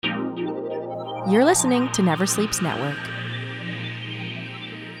You're listening to Never Sleeps Network.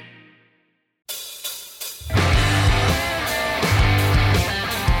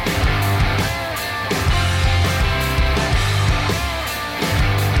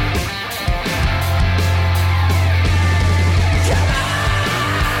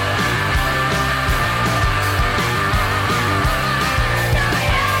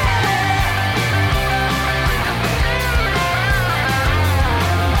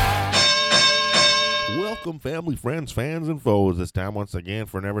 Welcome, family, friends, fans, and foes. This time once again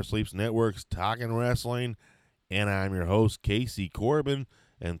for Never Sleeps Network's Talking Wrestling, and I'm your host, Casey Corbin,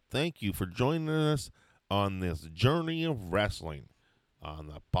 and thank you for joining us on this journey of wrestling on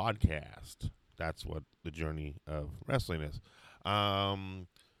the podcast. That's what the journey of wrestling is.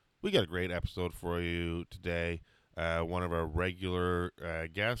 We got a great episode for you today. One of our regular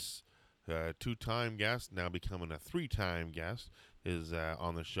guests, two-time guest, now becoming a three-time guest, is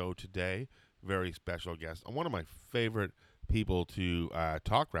on the show today. Very special guest. One of my favorite people to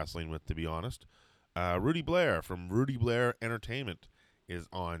talk wrestling with, to be honest. Rudy Blair from Rudy Blair Entertainment is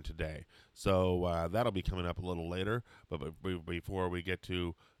on today. So that'll be coming up a little later. But before we get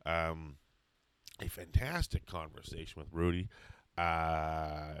to a fantastic conversation with Rudy,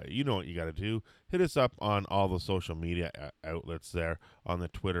 you know what you got to do. Hit us up on all the social media outlets there. On the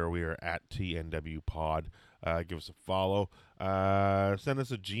Twitter, we are at TNW Pod. Give us a follow. Send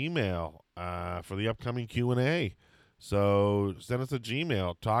us a Gmail for the upcoming Q&A. So send us a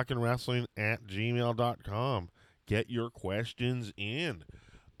Gmail, talkingwrestling@gmail.com. Get your questions in.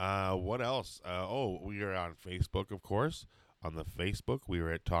 What else? We are on Facebook, of course. On the Facebook, we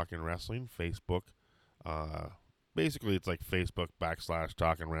are at Talking Wrestling. Facebook. Basically, it's like Facebook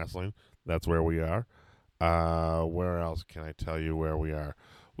 /Talking Wrestling. That's where we are. Where else can I tell you where we are?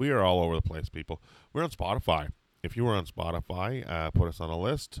 We are all over the place, people. We're on Spotify. If you were on Spotify, put us on a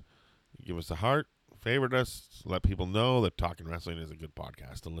list. Give us a heart. Favorite us. Let people know that Talking Wrestling is a good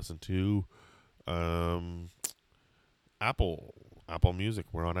podcast to listen to. Apple Music.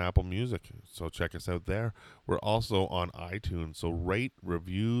 We're on Apple Music, so check us out there. We're also on iTunes, so rate,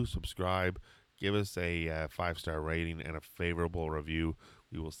 review, subscribe. Give us a 5-star rating and a favorable review.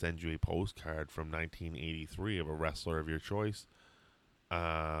 We will send you a postcard from 1983 of a wrestler of your choice.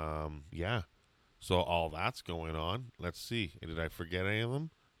 Yeah. So all that's going on. Let's see. Did I forget any of them?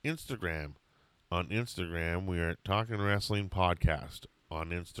 Instagram. On Instagram, we are at Talking Wrestling Podcast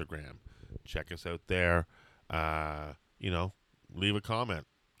on Instagram. Check us out there. Leave a comment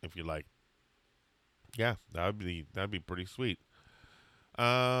if you like. Yeah, that'd be pretty sweet.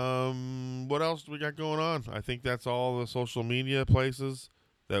 What else do we got going on? I think that's all the social media places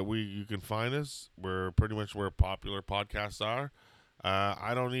that you can find us. We're pretty much where popular podcasts are.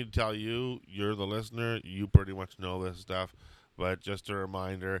 I don't need to tell you. You're the listener. You pretty much know this stuff. But just a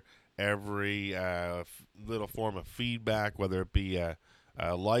reminder, every little form of feedback, whether it be a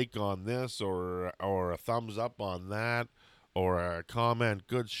like on this or a thumbs up on that or a comment,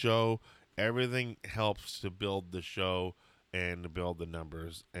 good show, everything helps to build the show and to build the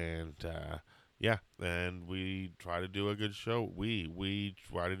numbers. And, and we try to do a good show. We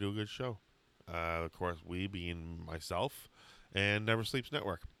try to do a good show. Of course, we being myself and Never Sleeps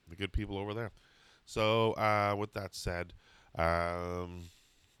Network, the good people over there. So, with that said,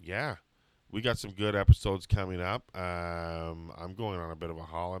 we got some good episodes coming up. I'm going on a bit of a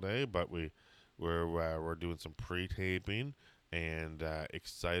holiday, but we're doing some pre-taping and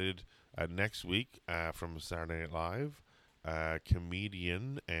excited. Next week from Saturday Night Live,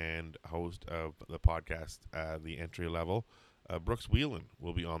 comedian and host of the podcast, The Entry Level, Brooks Wheelan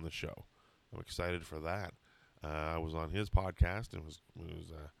will be on the show. I'm excited for that. I was on his podcast and it was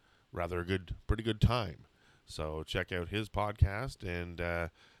pretty good time. So check out his podcast and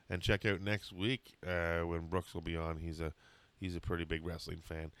check out next week when Brooks will be on. He's a pretty big wrestling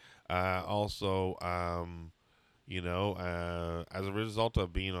fan. As a result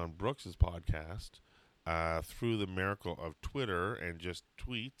of being on Brooks's podcast, through the miracle of Twitter and just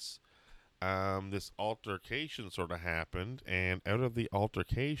tweets, this altercation sort of happened, and out of the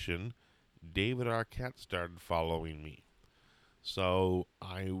altercation, David Arquette started following me. So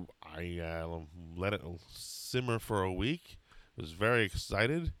I let it simmer for a week. Was very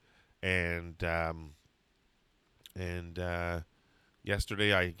excited, and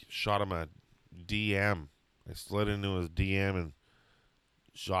yesterday I shot him a DM. I slid into his DM and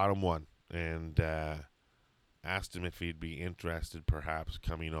shot him one, and asked him if he'd be interested, perhaps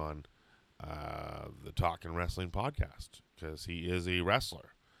coming on the Talking Wrestling podcast, because he is a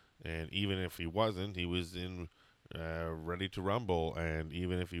wrestler. And even if he wasn't, he was in Ready to Rumble. And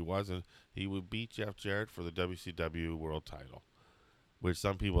even if he wasn't, he would beat Jeff Jarrett for the WCW World title. which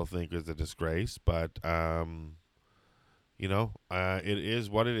some people think is a disgrace, but it is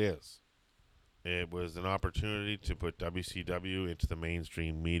what it is. It was an opportunity to put WCW into the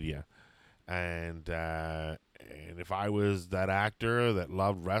mainstream media, and if I was that actor that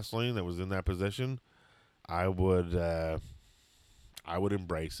loved wrestling, that was in that position, I would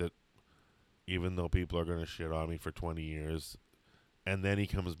embrace it, even though people are going to shit on me for 20 years. And then he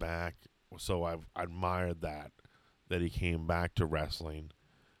comes back, so I've admired that he came back to wrestling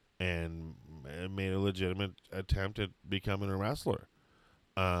and made a legitimate attempt at becoming a wrestler,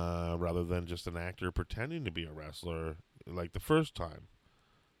 rather than just an actor pretending to be a wrestler like the first time.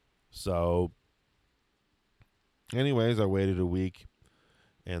 So, anyways, I waited a week,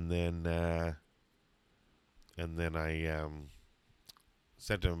 and then I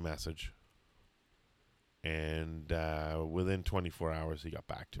sent him a message, and within 24 hours he got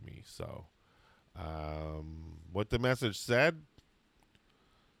back to me. So what the message said,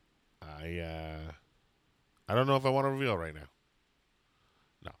 I don't know if I want to reveal right now.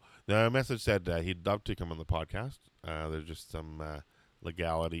 No, the message said he'd love to come on the podcast. There's just some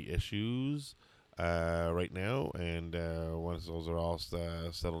legality issues right now, and once those are all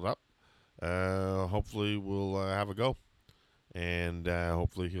settled up, hopefully we'll have a go, and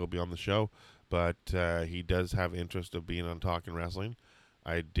hopefully he'll be on the show. But he does have interest of being on Talking Wrestling.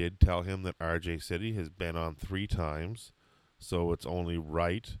 I did tell him that RJ City has been on 3 times, so it's only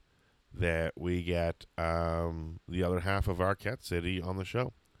right that we get the other half of Arquette City on the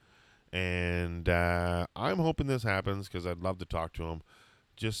show. And I'm hoping this happens because I'd love to talk to him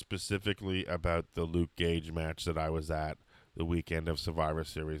just specifically about the Luke Gage match that I was at the weekend of Survivor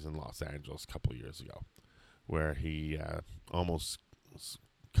Series in Los Angeles a couple of years ago, where he almost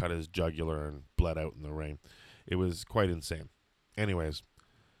cut his jugular and bled out in the ring. It was quite insane. Anyways,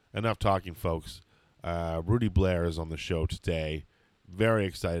 enough talking, folks. Rudy Blair is on the show today. Very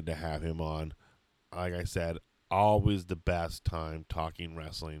excited to have him on. Like I said, always the best time talking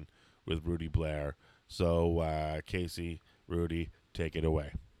wrestling with Rudy Blair. So, Casey, Rudy, take it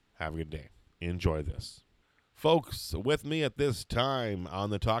away. Have a good day. Enjoy this. Folks, with me at this time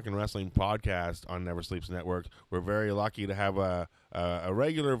on the Talking Wrestling podcast on Never Sleeps Network, we're very lucky to have a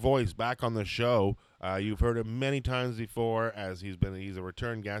regular voice back on the show. You've heard him many times before, as he's a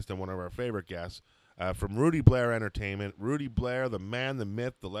return guest and one of our favorite guests from Rudy Blair Entertainment. Rudy Blair, the man, the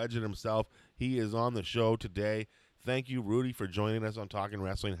myth, the legend himself. He is on the show today. Thank you, Rudy, for joining us on Talking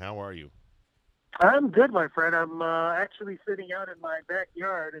Wrestling. How are you? I'm good, my friend. I'm actually sitting out in my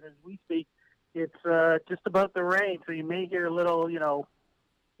backyard, and as we speak, it's just about to rain, so you may hear a little,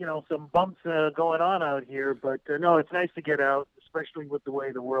 some bumps going on out here. But no, it's nice to get out, especially with the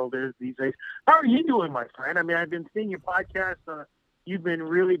way the world is these days. How are you doing, my friend? I mean, I've been seeing your podcast. You've been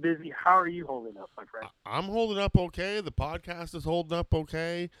really busy. How are you holding up, my friend? I'm holding up okay. The podcast is holding up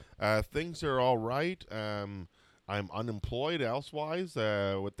okay. Things are all right. I'm unemployed elsewise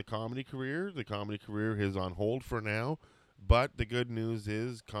with the comedy career. The comedy career is on hold for now. But the good news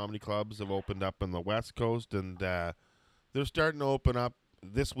is comedy clubs have opened up on the West Coast, and they're starting to open up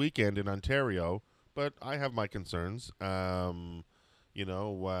this weekend in Ontario. But I have my concerns. People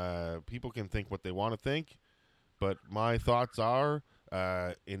can think what they want to think. But my thoughts are,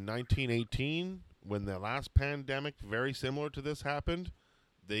 in 1918, when the last pandemic very similar to this happened,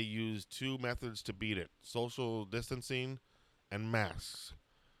 they used 2 methods to beat it: social distancing and masks.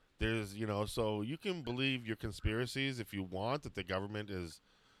 There's, so you can believe your conspiracies if you want, that the government is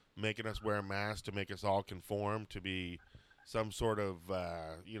making us wear masks to make us all conform to be some sort of,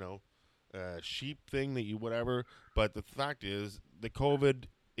 sheep thing that you whatever. But the fact is, the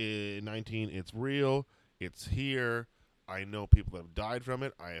COVID-19, it's real. It's here. I know people that have died from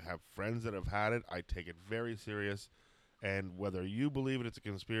it. I have friends that have had it. I take it very serious. And whether you believe it's a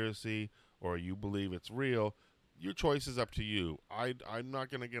conspiracy or you believe it's real, your choice is up to you. I'm not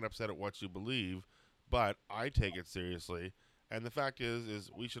going to get upset at what you believe, but I take it seriously. And the fact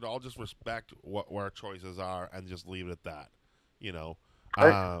is we should all just respect what our choices are and just leave it at that.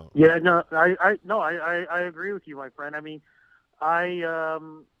 I agree with you, my friend. I mean,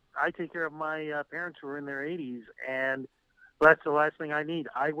 I take care of my parents who are in their 80s, and that's the last thing I need.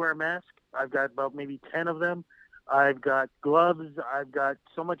 I wear a mask. I've got about maybe 10 of them. I've got gloves. I've got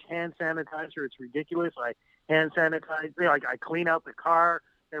so much hand sanitizer. It's ridiculous. I hand sanitize. I clean out the car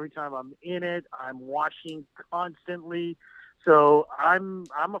every time I'm in it. I'm washing constantly. So I'm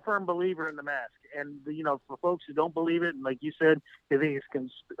a firm believer in the mask. And, for folks who don't believe it, and like you said, they think it's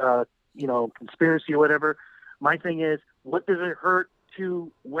conspiracy or whatever, my thing is, what does it hurt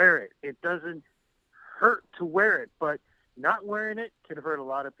to wear it? It doesn't hurt to wear it, but not wearing it can hurt a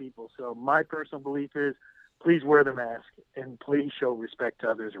lot of people. So my personal belief is please wear the mask and please show respect to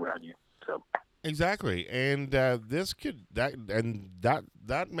others around you. So exactly, and that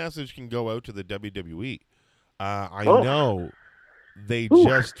message can go out to the WWE. I Oh. know they Ooh.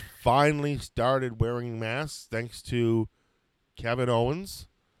 just finally started wearing masks thanks to Kevin Owens.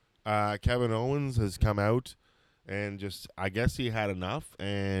 Kevin Owens has come out and just, I guess he had enough,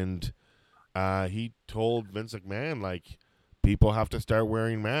 and he told Vince McMahon, like, people have to start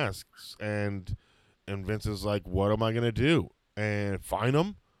wearing masks, and Vince is like, what am I gonna do? And fine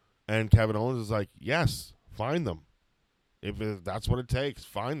them? And Kevin Owens is like, yes, fine them. If that's what it takes,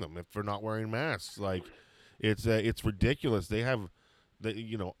 fine them if they're not wearing masks. Like, it's ridiculous. They have,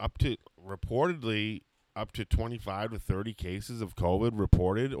 up to reportedly up to 25 to 30 cases of COVID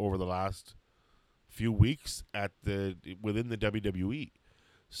reported over the last few weeks within the WWE.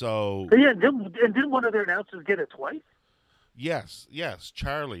 So yeah, didn't one of their announcers get it twice? yes,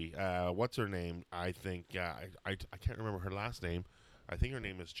 Charlie. What's her name? I think I can't remember her last name. I think her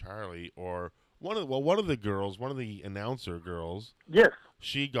name is Charlie, or one of the girls, one of the announcer girls. Yes.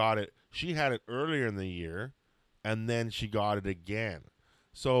 She got it. She had it earlier in the year, and then she got it again.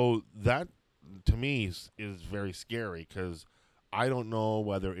 So that, to me, is very scary, because I don't know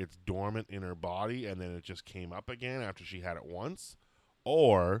whether it's dormant in her body and then it just came up again after she had it once,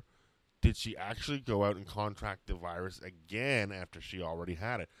 or did she actually go out and contract the virus again after she already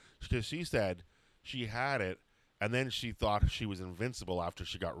had it? Because she said she had it, and then she thought she was invincible after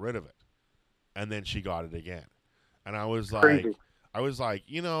she got rid of it, and then she got it again. And I was Crazy. like,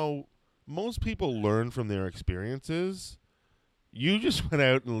 most people learn from their experiences. You just went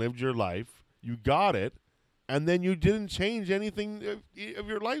out and lived your life. You got it, and then you didn't change anything of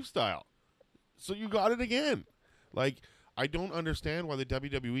your lifestyle. So you got it again. Like, I don't understand why the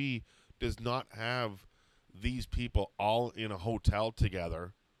WWE does not have these people all in a hotel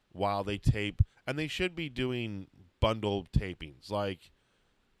together while they tape. And they should be doing bundle tapings. Like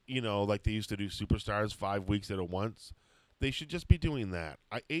they used to do Superstars 5 weeks at a once. They should just be doing that.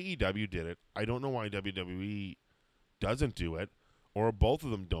 AEW did it. I don't know why WWE doesn't do it, or both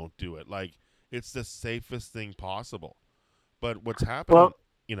of them don't do it. Like, it's the safest thing possible. But what's happening,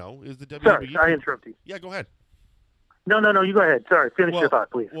 is the WWE... Sorry, I interrupt you. Yeah, go ahead. No, you go ahead. Sorry, finish your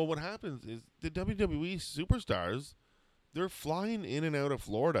thought, please. Well, what happens is the WWE superstars, they're flying in and out of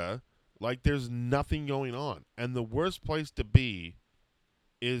Florida like there's nothing going on. And the worst place to be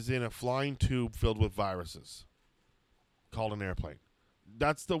is in a flying tube filled with viruses called an airplane.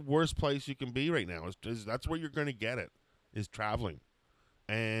 That's the worst place you can be right now. That's where you're going to get it, is traveling.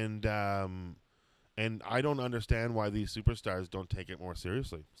 And I don't understand why these superstars don't take it more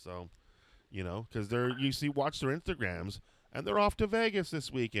seriously. So, because watch their Instagrams, and they're off to Vegas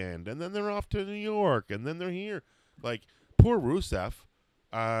this weekend, and then they're off to New York, and then they're here. Like, poor Rusev.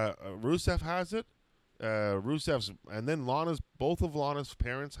 Rusev has it. Rusev's, and then both of Lana's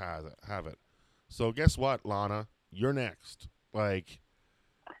parents have it. So guess what, Lana? You're next. Like,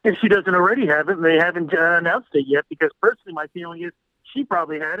 if she doesn't already have it, and they haven't announced it yet, because personally, my feeling is she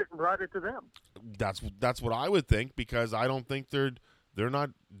probably had it and brought it to them. That's what I would think, because I don't think they're not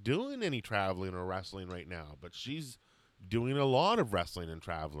doing any traveling or wrestling right now, but she's doing a lot of wrestling and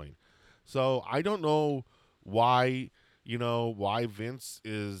traveling. So I don't know why Vince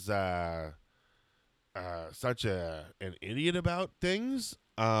is such an idiot about things.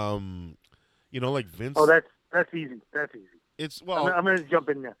 Like Vince. Oh, that's easy. That's easy. It's I'm going to jump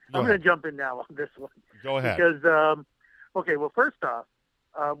in now. I'm going to jump in now on this one. Go ahead. Because okay, well, first off,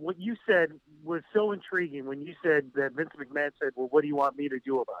 what you said was so intriguing when you said that Vince McMahon said, "Well, what do you want me to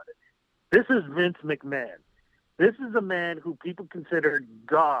do about it?" This is Vince McMahon. This is a man who people consider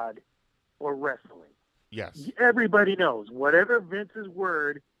God for wrestling. Yes. Everybody knows whatever Vince's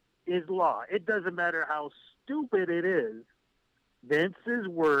word is law. It doesn't matter how stupid it is. Vince's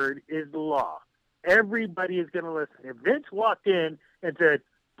word is law. Everybody is going to listen. If Vince walked in and said,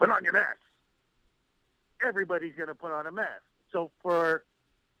 "Put on your mask," everybody's going to put on a mask. So for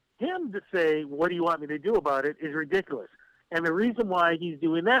him to say, "What do you want me to do about it?" is ridiculous. And the reason why he's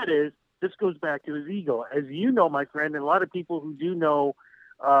doing that is this goes back to his ego. As you know, my friend, and a lot of people who do know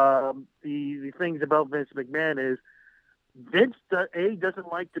the things about Vince McMahon is Vince doesn't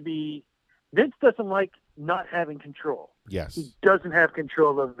like not having control. Yes. He doesn't have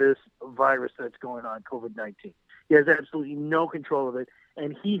control of this virus that's going on, COVID-19. He has absolutely no control of it,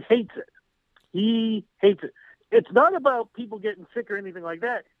 and he hates it. He hates it. It's not about people getting sick or anything like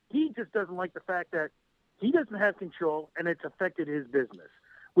that. He just doesn't like the fact that he doesn't have control, and it's affected his business.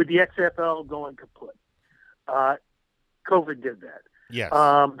 With the XFL going kaput. COVID did that. Yes.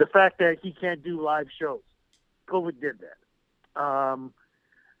 The fact that he can't do live shows. COVID did that.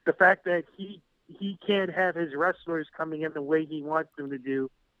 The fact that he he can't have his wrestlers coming in the way he wants them to do.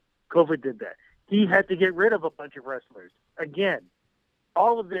 COVID did that. He had to get rid of a bunch of wrestlers. Again,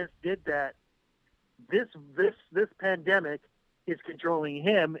 all of this did that. This pandemic is controlling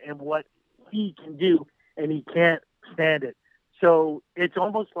him and what he can do, and he can't stand it. So it's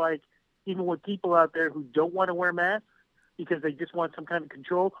almost like even with people out there who don't want to wear masks because they just want some kind of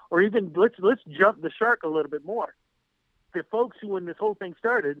control, or even let's jump the shark a little bit more. The folks who, when this whole thing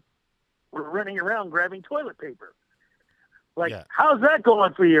started, were running around grabbing toilet paper. Like, how's that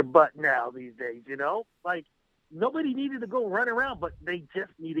going for your butt now these days, you know? Like, nobody needed to go run around, but they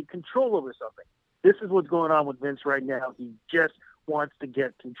just needed control over something. This is what's going on with Vince right now. He just wants to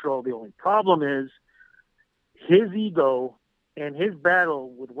get control. The only problem is his ego and his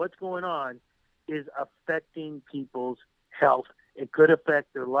battle with what's going on is affecting people's health. It could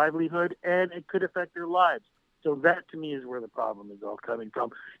affect their livelihood, and it could affect their lives. So that, to me, is where the problem is all coming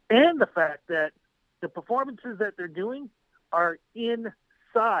from. And the fact that the performances that they're doing are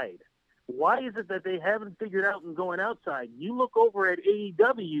inside. Why is it that they haven't figured out and going outside? You look over at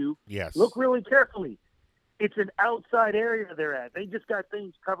AEW, Yes. Look really carefully. It's an outside area they're at. They just got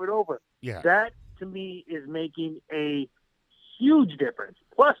things covered over. Yeah. That, to me, is making a huge difference.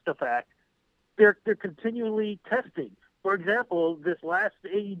 Plus the fact they're continually testing. For example, this last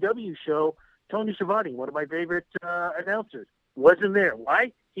AEW show, Tony Schiavone, one of my favorite announcers, wasn't there.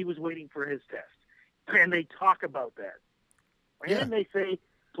 Why? He was waiting for his test. And they talk about that. And they say,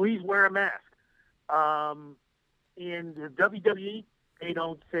 please wear a mask. In the WWE, they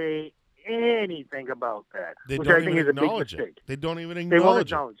don't say anything about that, which I think is a big mistake. They don't even They won't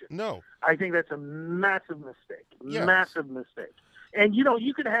acknowledge it. No. I think that's a massive mistake. Yes. Massive mistake. And, you know,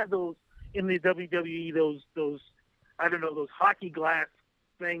 you could have those in the WWE, those I don't know, those hockey glass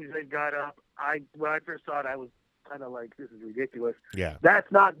things they've got up. When I first saw it, I was kind of like, this is ridiculous. Yeah.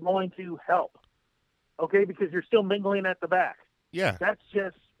 That's not going to help, okay, because you're still mingling at the back. Yeah. That's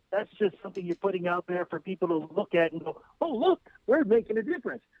just something you're putting out there for people to look at and go, oh, look, we're making a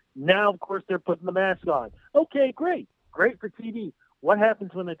difference. Now, of course, they're putting the mask on. Okay, great. Great for TV. What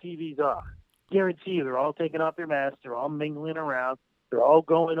happens when the TV's off? Guarantee you they're all taking off their masks. They're all mingling around. They're all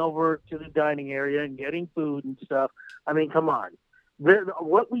going over to the dining area and getting food and stuff. I mean, come on.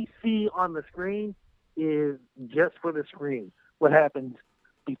 What we see on the screen is just for the screen. What happens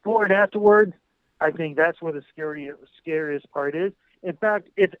before and afterwards, I think that's where the scariest part is. In fact,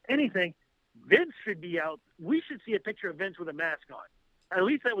 if anything, Vince should be out. We should see a picture of Vince with a mask on. At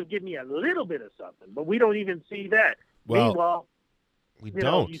least that would give me a little bit of something. But we don't even see that. Well, meanwhile, we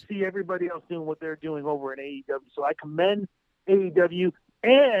don't. You see everybody else doing what they're doing over in AEW. So I commend AEW,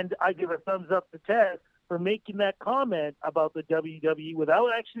 and I give a thumbs up to Taz for making that comment about the WWE without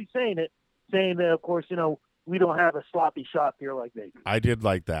actually saying it, saying that, of course, you know, we don't have a sloppy shop here like they do. I did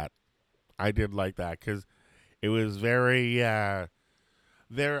like that because it was very I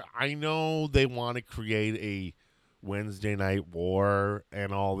know they want to create a Wednesday night war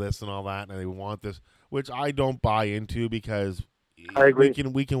and all this and all that, and they want this, which I don't buy into because I agree.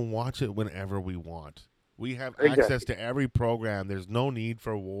 we can watch it whenever we want. We have access to every program. There's no need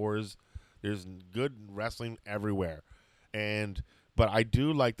for wars. There's good wrestling everywhere. But I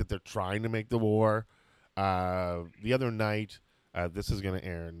do like that they're trying to make the war. The other night, this is going to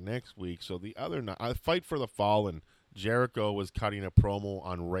air next week. So the other night, Fight for the Fallen, Jericho was cutting a promo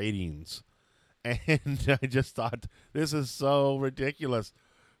on ratings. And I just thought, this is so ridiculous.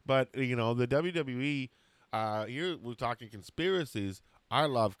 But, you know, the WWE, here we're talking conspiracies. I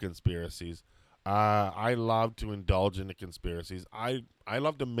love conspiracies. I love to indulge in the conspiracies. I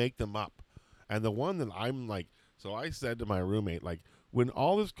love to make them up. And the one that I'm like, so I said to my roommate, like, when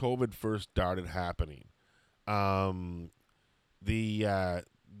all this COVID first started happening,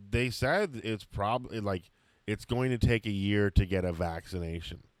 they said it's probably like it's going to take a year to get a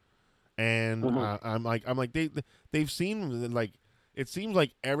vaccination. And I'm like they've seen, like, it seems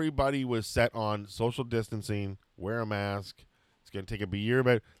like everybody was set on social distancing, wear a mask. It's going to take a year,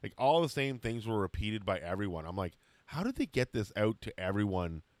 but like all the same things were repeated by everyone. I'm like, how did they get this out to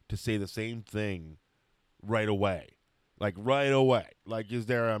everyone to say the same thing right away? Like right away. Like, is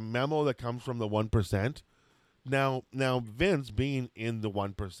there a memo that comes from the 1%? Now Vince, being in the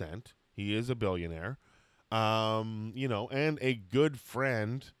 1%, he is a billionaire, you know, and a good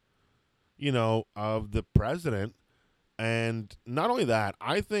friend, you know, of the president. And not only that,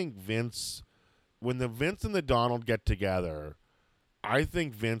 I think Vince, when the Vince and the Donald get together, I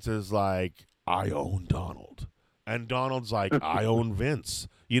think Vince is like, I own Donald. And Donald's like, I own Vince.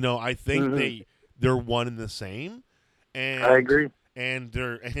 You know, I think they're one and the same. And I agree. And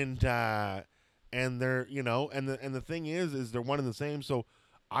they're you know, and the thing is they're one and the same. So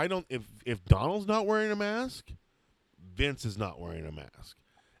I don't. If Donald's not wearing a mask, Vince is not wearing a mask.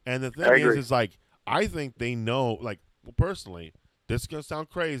 And the I thing agree. is like I think they know. Like well, personally, this is gonna sound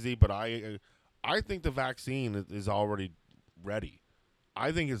crazy, but I think the vaccine is already ready.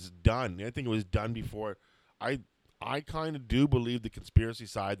 I think it's done. I think it was done before. I I kind of do believe the conspiracy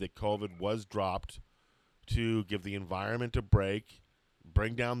side that COVID was dropped to give the environment a break,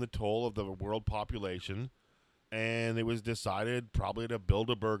 bring down the toll of the world population, and it was decided probably at a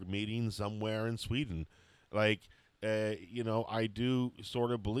Bilderberg meeting somewhere in Sweden. Like, I do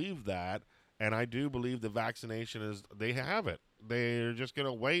sort of believe that, and I do believe the vaccination is they have it. They're just going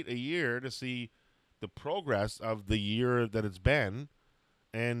to wait a year to see the progress of the year that it's been.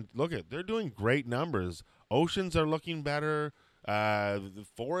 And look at they're doing great numbers. Oceans are looking better. The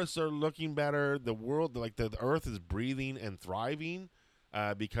forests are looking better. The world, like the Earth, is breathing and thriving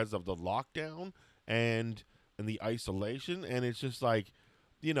because of the lockdown and the isolation. And it's just like,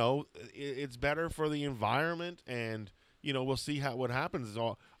 it's better for the environment. And we'll see what happens.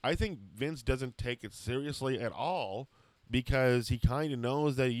 I think Vince doesn't take it seriously at all because he kind of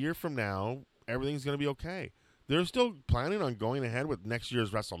knows that a year from now everything's going to be okay. They're still planning on going ahead with next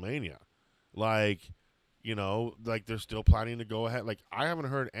year's WrestleMania. Like, like they're still planning to go ahead. Like, I haven't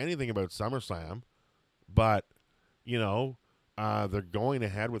heard anything about SummerSlam, but, they're going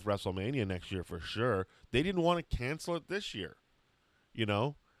ahead with WrestleMania next year for sure. They didn't want to cancel it this year, you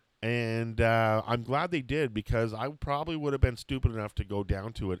know? And I'm glad they did because I probably would have been stupid enough to go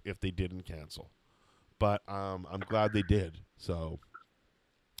down to it if they didn't cancel. But I'm glad they did. So.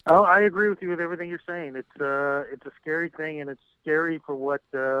 Oh, I agree with you with everything you're saying. It's a scary thing, and it's scary for what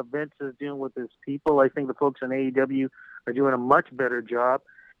Vince is doing with his people. I think the folks in AEW are doing a much better job.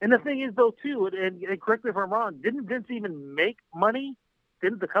 And the thing is, though, too, and correct me if I'm wrong, didn't Vince even make money?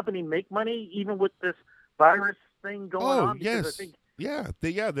 Didn't the company make money even with this virus thing going on? Yes. Because I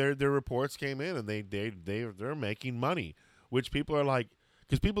think Their reports came in, and they're making money, which people are like,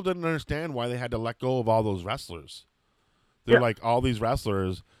 because people didn't understand why they had to let go of all those wrestlers. They're like, all these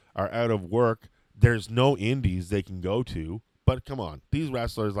wrestlers are out of work. There's no indies they can go to. But come on, these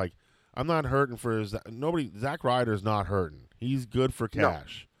wrestlers, like, I'm not hurting for nobody. Zack Ryder's not hurting. He's good for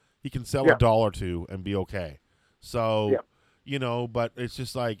cash. No. He can sell $1 or $2 and be okay. So, but it's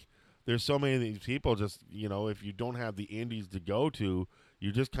just like there's so many of these people. Just if you don't have the indies to go to,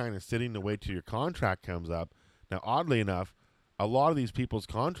 you're just kind of sitting to wait till your contract comes up. Now, oddly enough, a lot of these people's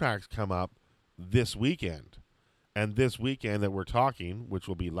contracts come up this weekend. And this weekend that we're talking, which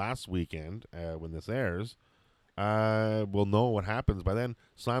will be last weekend when this airs, we'll know what happens by then.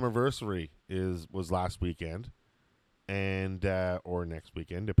 Slammiversary was last weekend, and or next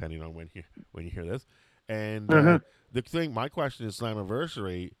weekend, depending on when you hear this. And the thing, my question is,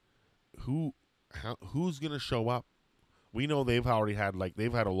 Slammiversary, who's going to show up? We know they've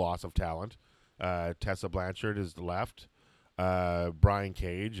had a loss of talent. Tessa Blanchard is left. Brian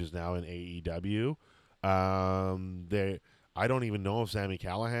Cage is now in AEW. I don't even know if Sami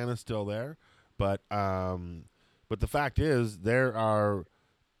Callihan is still there, but the fact is there are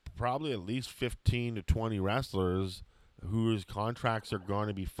probably at least 15 to 20 wrestlers whose contracts are going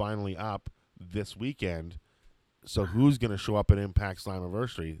to be finally up this weekend. So who's going to show up at Impact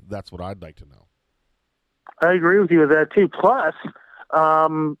Slammiversary? That's what I'd like to know. I agree with you with that too. Plus,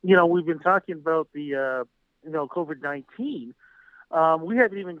 we've been talking about the COVID-19. We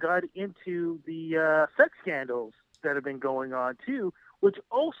haven't even got into the sex scandals that have been going on, too, which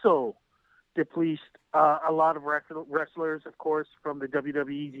also depletes a lot of wrestlers, of course, from the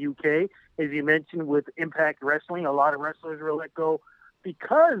WWE's UK. As you mentioned, with Impact Wrestling, a lot of wrestlers were let go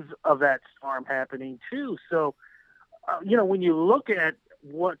because of that storm happening, too. So, when you look at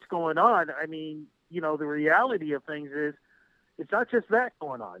what's going on, I mean, the reality of things is, it's not just that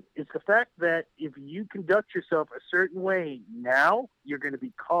going on. It's the fact that if you conduct yourself a certain way now, you're going to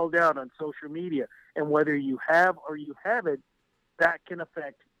be called out on social media. And whether you have or you haven't, that can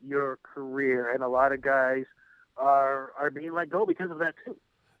affect your career. And a lot of guys are being let go because of that, too.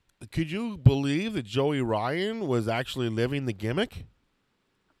 Could you believe that Joey Ryan was actually living the gimmick?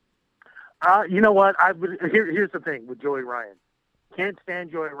 You know what? Here's the thing with Joey Ryan. Can't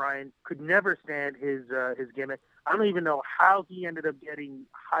stand Joey Ryan. Could never stand his gimmick. I don't even know how he ended up getting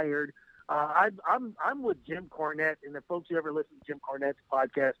hired. I'm with Jim Cornette, and the folks who ever listen to Jim Cornette's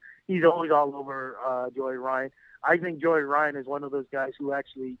podcast, he's always all over Joey Ryan. I think Joey Ryan is one of those guys who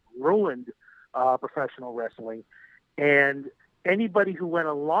actually ruined professional wrestling. And anybody who went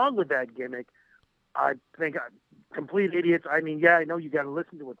along with that gimmick, I think complete idiots. I mean, I know you got to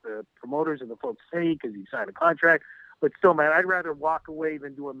listen to what the promoters and the folks say because he signed a contract. But still, man, I'd rather walk away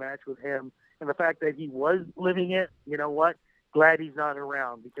than do a match with him. And the fact that he was living it, you know what? glad he's not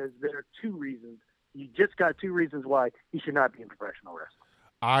around, because there are two reasons. You just got two reasons why he should not be in professional wrestling.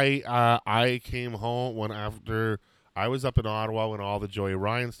 I came home after I was up in Ottawa when all the Joey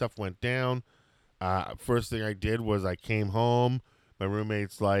Ryan stuff went down. First thing I did was I came home. My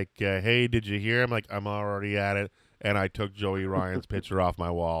roommate's like, "Hey, did you hear?" I'm like, "I'm already at it," and I took Joey Ryan's picture off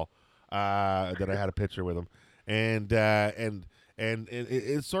my wall. That I had a picture with him, and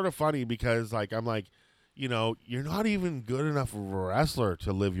it's sort of funny because I'm like, you're not even good enough of a wrestler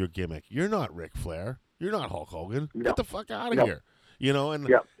to live your gimmick. You're not Ric Flair. You're not Hulk Hogan. No. Get the fuck out of No. here.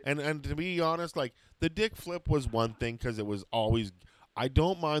 And to be honest, the dick flip was one thing because it was always. I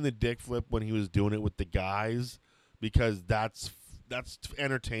don't mind the dick flip when he was doing it with the guys because that's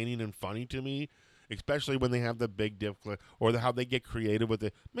entertaining and funny to me, especially when they have the big dick flip or how they get creative with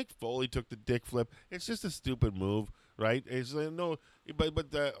it. Mick Foley took the dick flip. It's just a stupid move, right? It's no, but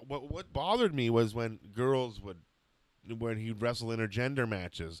what bothered me was when he'd wrestle intergender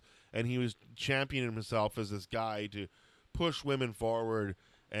matches and he was championing himself as this guy to push women forward,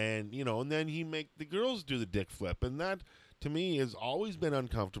 and and then he make the girls do the dick flip, and that to me has always been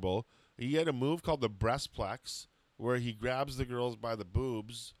uncomfortable. He had a move called the breastplex where he grabs the girls by the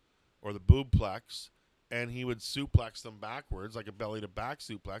boobs or the boobplex, and he would suplex them backwards like a belly to back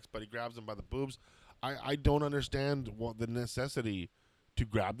suplex, but he grabs them by the boobs. I don't understand what the necessity to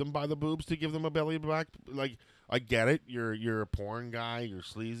grab them by the boobs to give them a belly to back. I get it, you're a porn guy, you're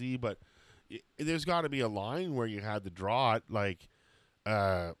sleazy, but there's got to be a line where you had to draw it.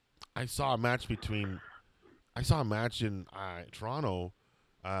 I saw a match in Toronto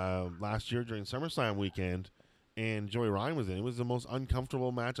last year during SummerSlam weekend, and Joey Ryan was in. It was the most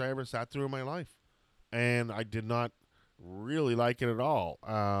uncomfortable match I ever sat through in my life, and I did not really like it at all.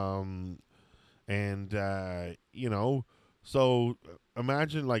 So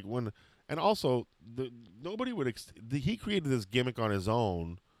imagine when, and also nobody would. He created this gimmick on his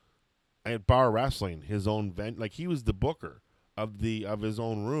own at Bar Wrestling, his own vent. He was the booker of his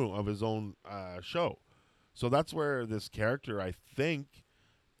own room, of his own show. So that's where this character, I think,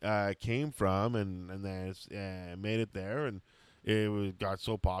 came from, and then made it there, and got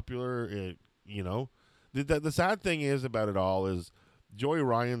so popular. The sad thing is about it all is Joey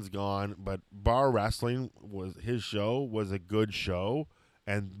Ryan's gone, but Bar Wrestling his show was a good show,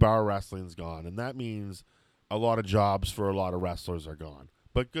 and Bar Wrestling's gone, and that means a lot of jobs for a lot of wrestlers are gone.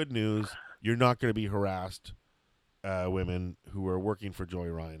 But good news, you're not going to be harassed women who are working for Joey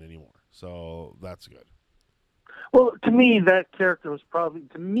Ryan anymore. So that's good. Well, to me, that character was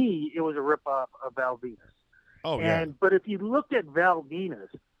it was a ripoff of Val Venus. Oh, yeah. But if you looked at Val Venus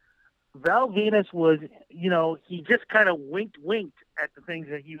was, he just kind of winked at the things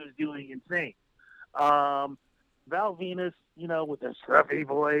that he was doing and saying. Val Venus, with a scruffy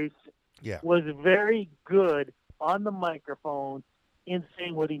voice, was very good on the microphone in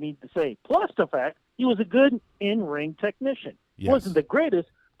saying what he needed to say. Plus the fact he was a good in-ring technician. Yes. Wasn't the greatest,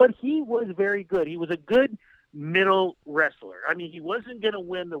 but he was very good. He was a good middle wrestler. I mean, he wasn't going to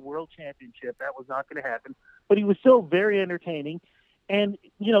win the world championship. That was not going to happen. But he was still very entertaining. And,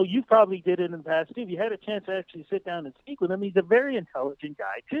 you probably did it in the past, too. If you had a chance to actually sit down and speak with him, he's a very intelligent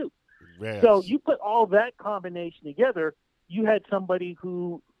guy, too. Yes. So you put all that combination together, you had somebody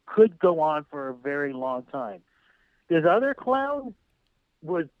who could go on for a very long time. This other clown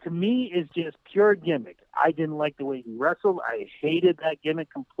to me, is just pure gimmick. I didn't like the way he wrestled. I hated that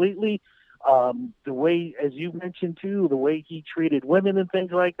gimmick completely. The way, as you mentioned too, the way he treated women and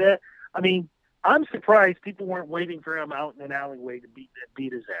things like that. I mean, I'm surprised people weren't waiting for him out in an alleyway to beat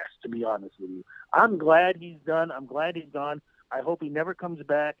his ass, to be honest with you. I'm glad he's done. I'm glad he's gone. I hope he never comes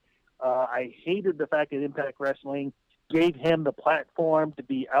back. I hated the fact that Impact Wrestling gave him the platform to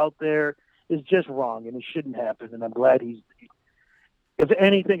be out there. It's just wrong, and it shouldn't happen, and I'm glad if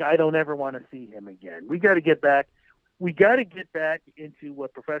anything, I don't ever want to see him again. We got to get back into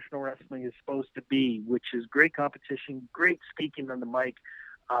what professional wrestling is supposed to be, which is great competition, great speaking on the mic,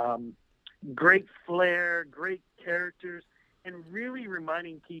 great flair, great characters, and really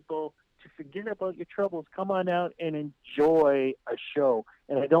reminding people to forget about your troubles. Come on out and enjoy a show.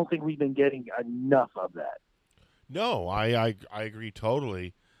 And I don't think we've been getting enough of that. No, I agree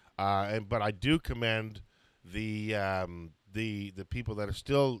totally. But I do commend the people that are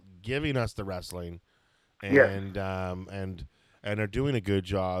still giving us the wrestling and are doing a good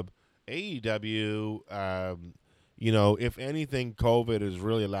job. AEW, if anything, COVID has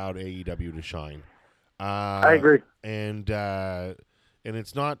really allowed AEW to shine. I agree. And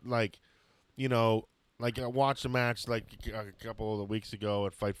it's not I watched a match a couple of weeks ago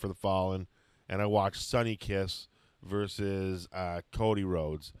at Fight for the Fallen, and I watched Sonny Kiss versus Cody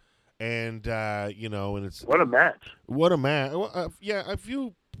Rhodes. And and it's What a match. what a match. Well, yeah, a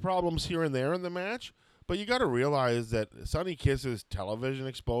few problems here and there in the match, but you got to realize that Sonny Kiss's television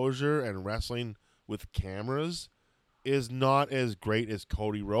exposure and wrestling with cameras is not as great as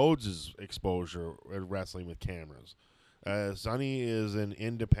Cody Rhodes' exposure at wrestling with cameras. Sonny is an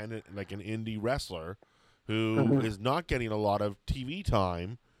independent, like an indie wrestler who Mhm. is not getting a lot of TV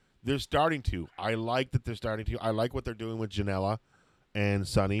time. They're starting to. I like that they're starting to. I like what they're doing with Janela and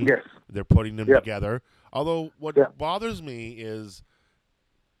Sonny. Yes. They're putting them Yep. together. Although Yep. what bothers me is,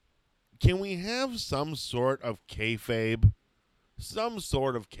 can we have some sort of kayfabe? Some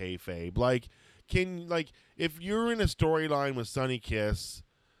sort of kayfabe. If you're in a storyline with Sonny Kiss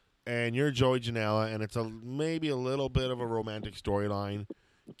and you're Joey Janela and it's maybe a little bit of a romantic storyline,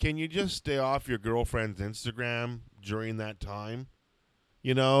 can you just stay off your girlfriend's Instagram during that time?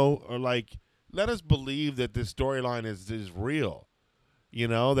 Or let us believe that this storyline is real.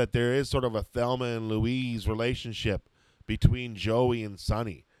 That there is sort of a Thelma and Louise relationship between Joey and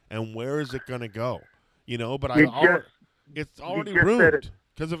Sonny. And where is it going to go? But You just it's you already just said it. ruined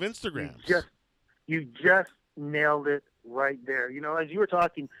because of You Instagrams. just you just nailed it right there. As you were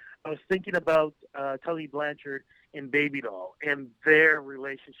talking, I was thinking about Tully Blanchard and Baby Doll and their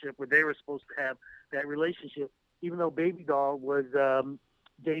relationship, where they were supposed to have that relationship, even though Baby Doll was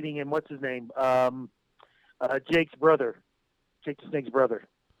dating and what's his name, Jake's brother, Jake the Snake's brother,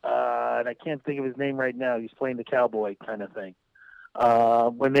 and I can't think of his name right now. He's playing the cowboy kind of thing.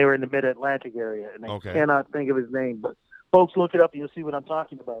 When they were in the Mid-Atlantic area, and I Okay. cannot think of his name, but folks, look it up and you'll see what I'm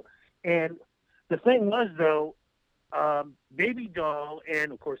talking about. And the thing was, though, Baby Doll,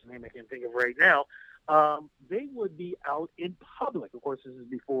 and of course the name I can't think of right now, they would be out in public. Of course, this is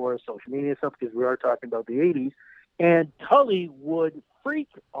before social media stuff, because we are talking about the 80s. And Tully would freak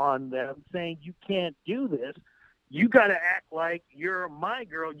on them, saying, "You can't do this. You got to act like you're my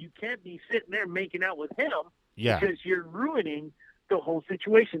girl. You can't be sitting there making out with him, Yeah. because you're ruining the whole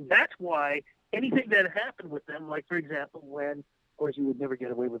situation." That's why anything that happened with them, like, for example, when, of course, you would never get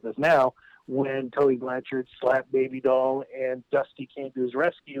away with this now, when Tully Blanchard slapped Baby Doll and Dusty came to his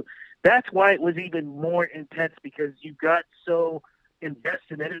rescue, that's why it was even more intense, because you got so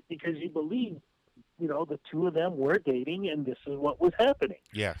invested in it, because you believed, the two of them were dating and this is what was happening.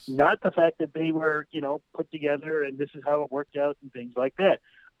 Yes. Not the fact that they were, put together and this is how it worked out and things like that.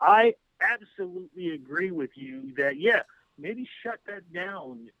 I absolutely agree with you that, yeah, maybe shut that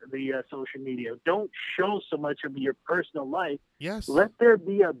down, the social media. Don't show so much of your personal life. Yes. Let there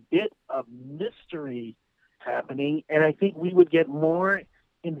be a bit of mystery happening, and I think we would get more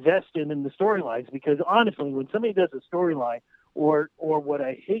invested in the storylines, because honestly, when somebody does a storyline, or what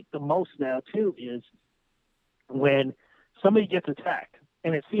I hate the most now too is when somebody gets attacked,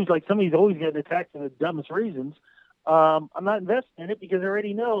 and it seems like somebody's always getting attacked for the dumbest reasons. I'm not invested in it, because I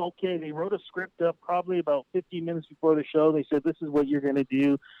already know, okay, they wrote a script up probably about 15 minutes before the show. They said, this is what you're going to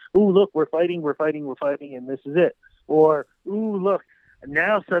do. Ooh, look, we're fighting, and this is it. Or, ooh, look,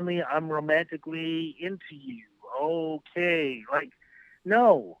 now suddenly I'm romantically into you. Okay.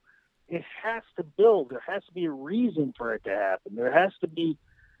 No. It has to build. There has to be a reason for it to happen. There has to be,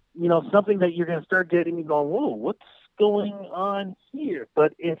 something that you're going to start getting and going, whoa, what's going on here?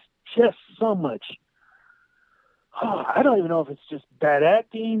 But it's just so much. I don't even know if it's just bad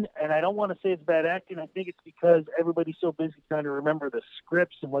acting, and I don't want to say it's bad acting. I think it's because everybody's so busy trying to remember the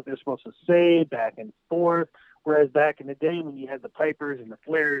scripts and what they're supposed to say back and forth, whereas back in the day when you had the Pipers and the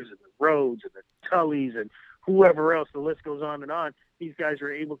Flairs and the Rhodes and the Tullys and whoever else, the list goes on, these guys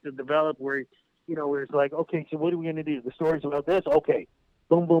were able to develop where it's like, okay, so what are we going to do? The story's about this? Okay,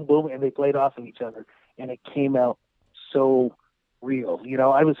 boom, boom, boom, and they played off of each other, and it came out so real.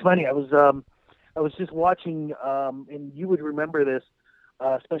 I was just watching, and you would remember this,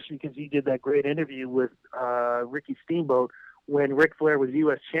 especially because he did that great interview with Ricky Steamboat when Ric Flair was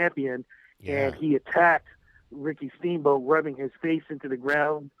U.S. champion, and he attacked Ricky Steamboat, rubbing his face into the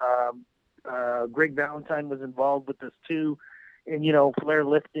ground. Greg Valentine was involved with this too, and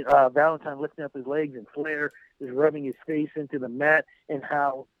Valentine lifting up his legs, and Flair is rubbing his face into the mat, and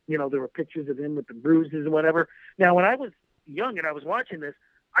how there were pictures of him with the bruises and whatever. Now, when I was young and I was watching this,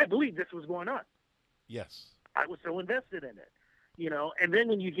 I believed this was going on. Yes. I was so invested in it, and then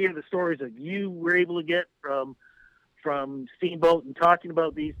when you hear the stories that you were able to get from Steamboat and talking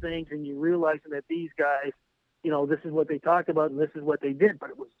about these things, and you realizing that these guys, this is what they talked about and this is what they did, but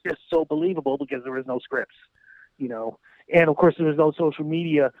it was just so believable because there was no scripts, and of course there was no social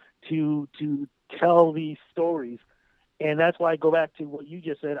media to tell these stories. And that's why I go back to what you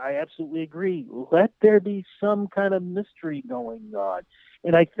just said. I absolutely agree. Let there be some kind of mystery going on.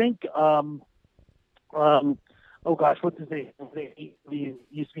 And I think, oh gosh, what's his name? He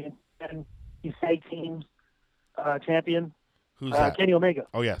used to be and he's tag team champion. Who's that? Kenny Omega.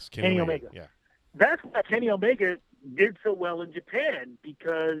 Oh, yes, Kenny Omega. Yeah. That's why Kenny Omega did so well in Japan,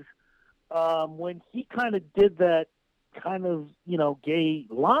 because when he kind of did that kind of, gay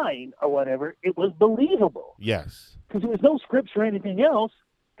line or whatever, it was believable. Yes. Because there was no scripts or anything else.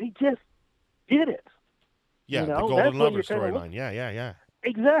 They just did it. Yeah, the That's Golden what Lover you're kinda storyline. Yeah.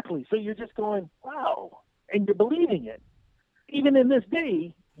 Exactly. So you're just going, wow, and you're believing it. Even in this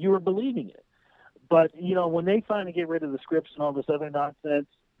day, you were believing it. But, when they finally get rid of the scripts and all this other nonsense,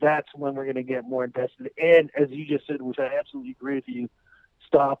 that's when we're going to get more invested. And as you just said, which I absolutely agree with you,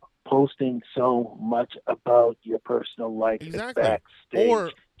 stop posting so much about your personal life. Exactly.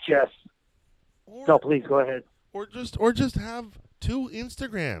 Backstage. No, please go ahead. Or just have 2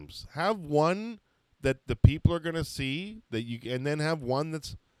 Instagrams. Have one that the people are going to see and then have one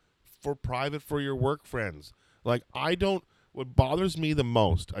that's for private for your work friends. Like, what bothers me the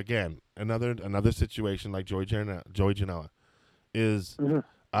most, again, another situation like Joey Janela is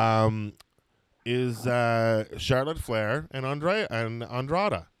Charlotte Flair and Andrade.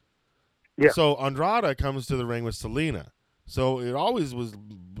 Yeah. So Andrade comes to the ring with Selena. So it always was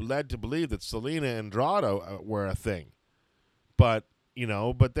led to believe that Selena and Andrade were a thing. But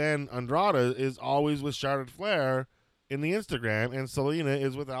then Andrade is always with Charlotte Flair in the Instagram, and Selena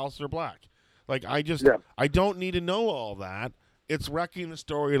is with Aleister Black. Like, I don't need to know all that. It's wrecking the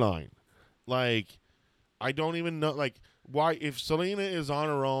storyline. Like, I don't even know, like, why, if Selena is on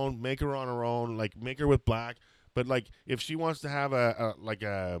her own, make her on her own, like, make her with Black. But, like, if she wants to have a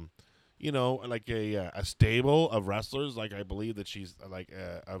stable of wrestlers, like I believe that she's,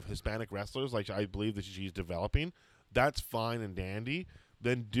 of Hispanic wrestlers, like I believe that she's developing, that's fine and dandy.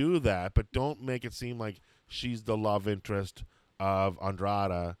 Then do that, but don't make it seem like she's the love interest of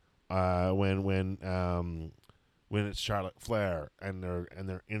Andrade when it's Charlotte Flair and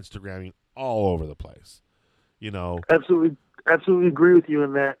they're Instagramming all over the place. Absolutely agree with you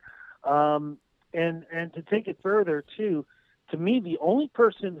in that. And to take it further too, to me, the only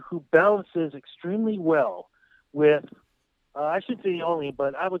person who balances extremely well with, I should say only,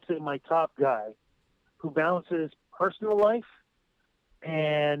 but I would say my top guy, who balances personal life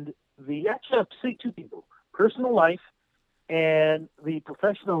and actually I have to say 2 people, personal life and the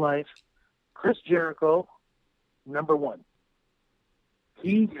professional life, Chris Jericho, number 1.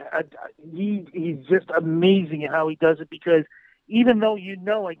 He's just amazing at how he does it, because even though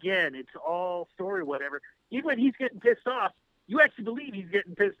again, it's all story, whatever, even when he's getting pissed off, you actually believe he's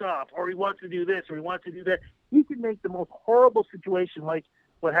getting pissed off, or he wants to do this, or he wants to do that. He can make the most horrible situation, like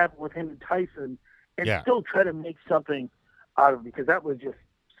what happened with him and Tyson, and still try to make something out of it, because that was just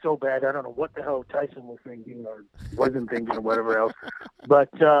so bad. I don't know what the hell Tyson was thinking or wasn't thinking or whatever else. But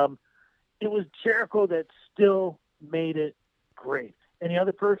it was Jericho that still made it great. And the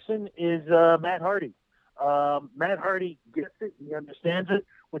other person is Matt Hardy. Matt Hardy gets it. He understands it,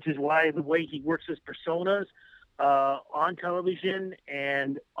 which is why the way he works his personas on television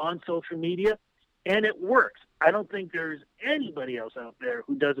and on social media, and it works. I don't think there's anybody else out there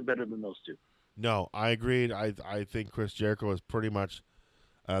who does it better than those 2. No, I agreed. I think Chris Jericho is pretty much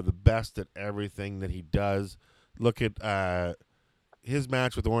the best at everything that he does. Look at his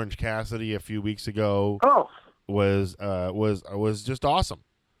match with Orange Cassidy a few weeks ago. Oh, was just awesome.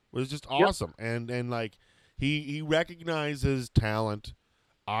 Was just awesome, and like he recognizes talent.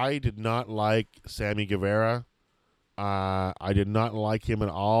 I did not like Sammy Guevara. I did not like him at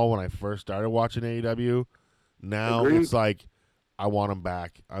all when I first started watching AEW. Now it's like I want him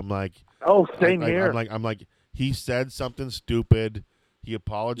back. I'm like, same here. I'm like he said something stupid. He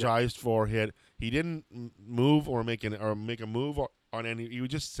apologized for it. He didn't move or make a move on any. He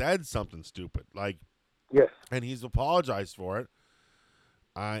just said something stupid. Like, yes, and he's apologized for it.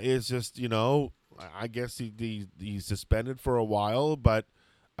 It's just, I guess he's suspended for a while, but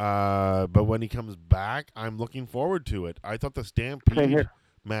when he comes back, I'm looking forward to it. I thought the Stampede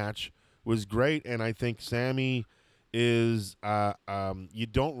match was great, and I think Sammy is. You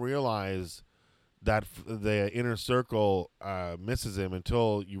don't realize that the inner circle misses him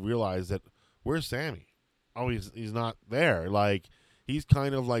until you realize that where's Sammy? Oh, he's not there. Like, he's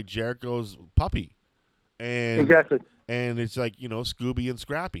kind of like Jericho's puppy, and exactly. And it's like, Scooby and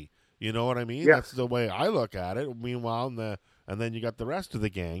Scrappy. You know what I mean? Yeah. That's the way I look at it. Meanwhile, and then you got the rest of the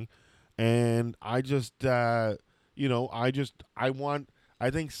gang, and I just, I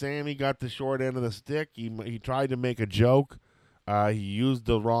think Sammy got the short end of the stick. He tried to make a joke. He used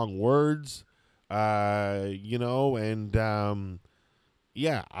the wrong words. I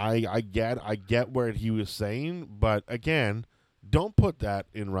get where he was saying, but again, don't put that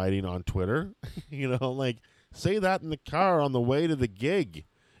in writing on Twitter. Say that in the car on the way to the gig.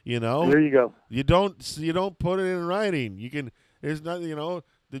 You know, There you go. you don't put it in writing. You can. There's nothing.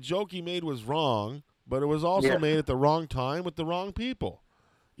 The joke he made was wrong, but it was also Yes. made at the wrong time with the wrong people.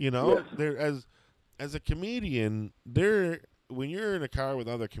 Yes. There as a comedian, when you're in a car with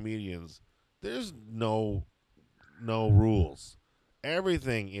other comedians, there's no rules.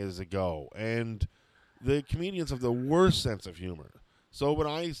 Everything is a go, and the comedians have the worst sense of humor. So when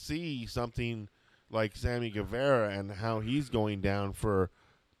I see something like Sammy Guevara and how he's going down for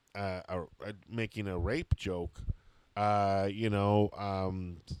making a rape joke,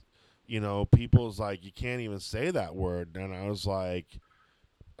 people's like, you can't even say that word, and I was like,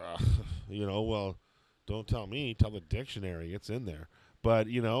 well, don't tell me, tell the dictionary, it's in there. But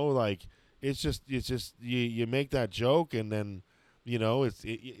like it's just you make that joke and then you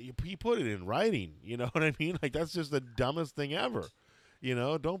put it in writing. You know what I mean? Like that's just the dumbest thing ever.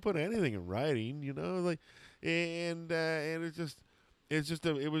 Don't put anything in writing. Like and it's just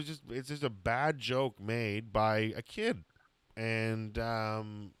a bad joke made by a kid, and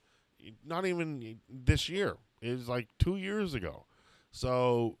not even this year. It was like 2 years ago.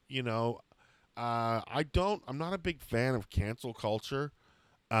 So I'm not a big fan of cancel culture,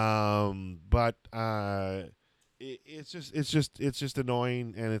 but it's just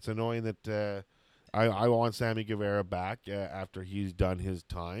annoying, and it's annoying that I want Sammy Guevara back after he's done his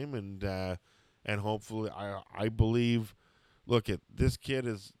time, and hopefully I believe. Look, this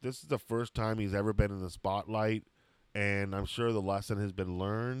is the first time he's ever been in the spotlight, and I'm sure the lesson has been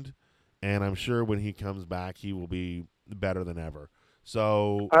learned, and I'm sure when he comes back he will be better than ever.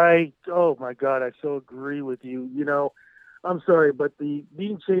 So Oh my God, I so agree with you. I'm sorry, but the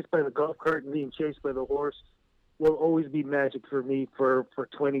being chased by the golf cart and being chased by the horse will always be magic for me for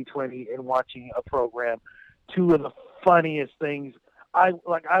 2020 and watching a program. Two of the funniest things. I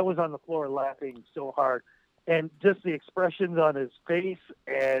was on the floor laughing so hard, and just the expressions on his face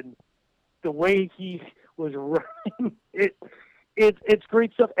and the way he was running, it's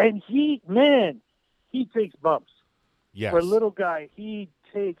great stuff. And he takes bumps. yes, For a little guy, he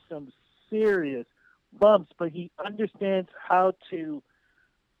takes some serious bumps, but he understands how to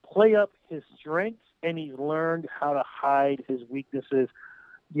play up his strengths, and he's learned how to hide his weaknesses.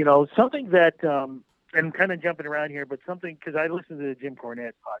 Something that, and I'm kind of jumping around here, but something, because I listen to the Jim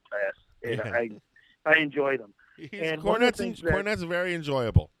Cornette podcast, and yeah. I enjoy them. And one of the things Cornette's very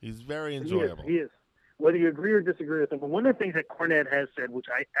enjoyable. He's very enjoyable. He is. Whether you agree or disagree with him, but one of the things that Cornette has said, which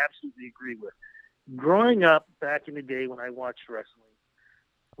I absolutely agree with, growing up back in the day when I watched wrestling,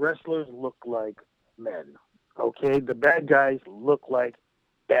 wrestlers look like men. Okay, the bad guys look like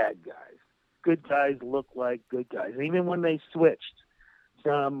bad guys. Good guys look like good guys. Even when they switched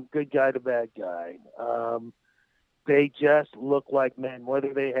from good guy to bad guy, they just look like men.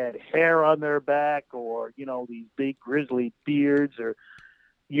 Whether they had hair on their back or these big grizzly beards, or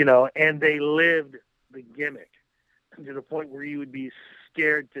and they lived the gimmick to the point where you would be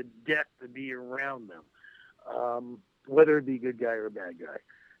scared to death to be around them, whether it be a good guy or a bad guy.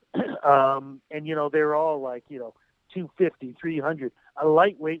 And they're all like 250, 300. A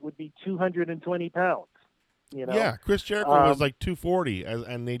lightweight would be 220 pounds. Yeah, Chris Jericho was like 240,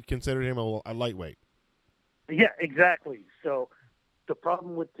 and they'd consider him a lightweight. Yeah, exactly. So the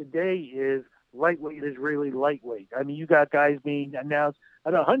problem with today is lightweight is really lightweight. I mean, you got guys being announced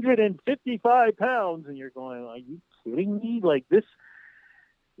at 155 pounds, and you're going, are you kidding me? Like this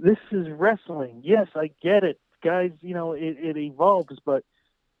is wrestling. Yes, I get it. Guys, it evolves, but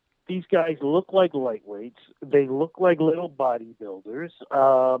these guys look like lightweights. They look like little bodybuilders.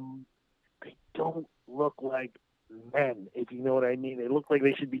 They don't look like men, if you know what I mean. They look like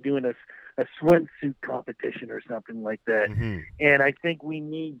they should be doing a swimsuit competition or something like that. Mm-hmm. And I think we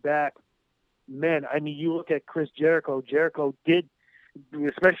need back men. I mean, you look at Chris Jericho. Jericho did,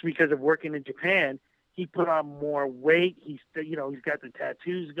 especially because of working in Japan, he put on more weight. He's got the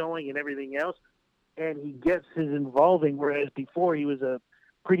tattoos going and everything else, and he gets his involving. Whereas before he was a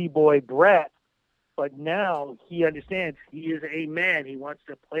pretty boy brat, but now he understands he is a man. He wants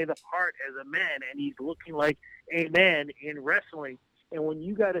to play the part as a man, and he's looking like a man in wrestling. And when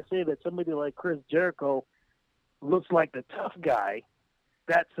you got to say that somebody like Chris Jericho looks like the tough guy,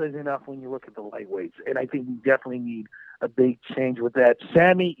 that says enough when you look at the lightweights. And I think we definitely need a big change with that.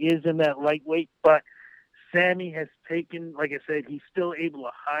 Sammy is in that lightweight, but Sammy has taken, like I said, he's still able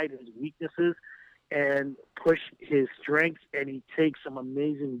to hide his weaknesses and push his strengths, and he takes some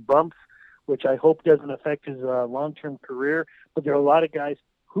amazing bumps, which I hope doesn't affect his long-term career. But there are a lot of guys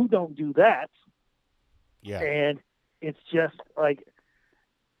who don't do that. Yeah. And it's just like,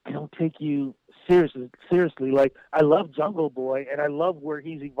 I don't take you seriously. Like, I love Jungle Boy, and I love where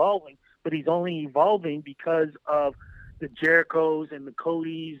he's evolving, but he's only evolving because of the Jerichos and the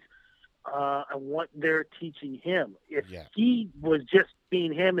Codys and what they're teaching him. If he was just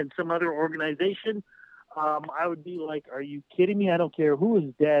being him in some other organization, I would be like, "Are you kidding me? I don't care who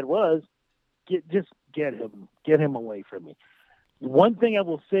his dad was. Just get him away from me." One thing I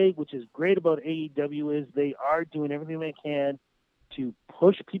will say, which is great about AEW, is they are doing everything they can to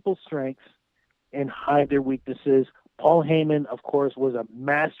push people's strengths and hide their weaknesses. Paul Heyman, of course, was a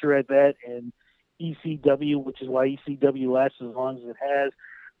master at that in ECW, which is why ECW lasts as long as it has.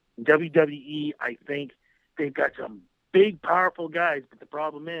 WWE, I think they've got some big, powerful guys, but the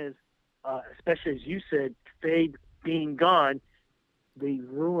problem is, especially as you said, Fade being gone, they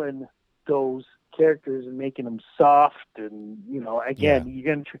ruin those characters and making them soft. And again,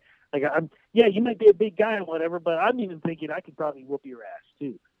 you're gonna you might be a big guy or whatever, but I'm even thinking I could probably whoop your ass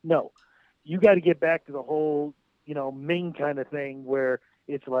too. No, you got to get back to the whole Ming kind of thing where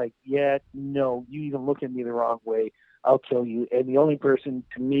it's like, you even look at me the wrong way, I'll kill you. And the only person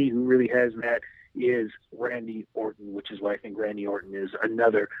to me who really has that is Randy Orton, which is why I think Randy Orton is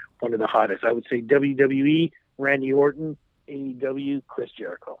another one of the hottest. I would say WWE, Randy Orton, AEW, Chris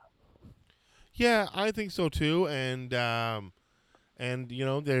Jericho. Yeah, I think so too. And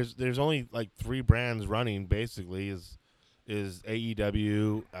there's only like 3 brands running basically is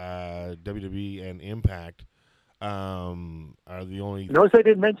AEW, WWE, and Impact. Are the only. Notice I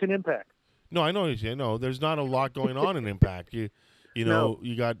didn't mention Impact. No, I know you say no. There's not a lot going on in Impact. You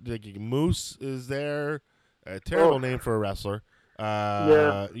got Moose is there, a terrible name for a wrestler.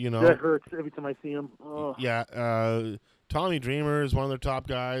 That hurts every time I see him. Oh. Yeah, Tommy Dreamer is one of their top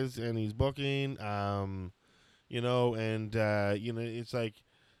guys, and he's booking. It's like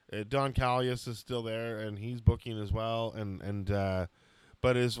Don Callius is still there, and he's booking as well.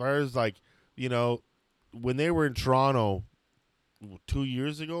 But as far as when they were in Toronto 2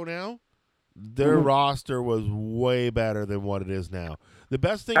 years ago now, their roster was way better than what it is now. The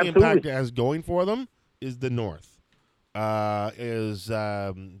best thing Impact has going for them is the North. I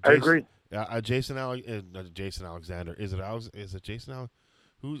agree. Jason Alexander. Is it Jason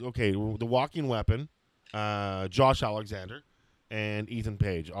who's okay? The Walking Weapon, Josh Alexander, and Ethan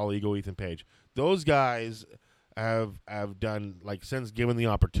Page. All Ego Ethan Page. Those guys have done since given the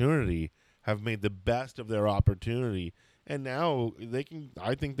opportunity, have made the best of their opportunity, and now they can.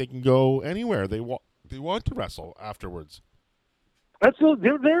 I think they can go anywhere they want. They want to wrestle afterwards. Absolutely,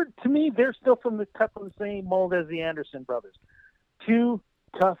 they're to me. They're still from the same mold as the Anderson brothers. 2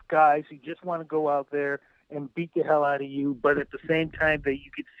 tough guys who just want to go out there and beat the hell out of you, but at the same time, you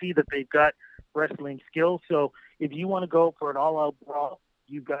could see that they've got wrestling skills. So if you want to go for an all-out brawl,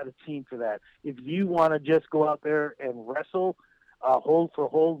 you've got a team for that. If you want to just go out there and wrestle, hold for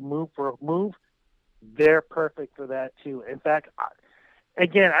hold, move for move, they're perfect for that too. In fact,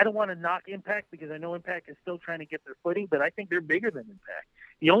 again, I don't want to knock Impact because I know Impact is still trying to get their footing, but I think they're bigger than Impact.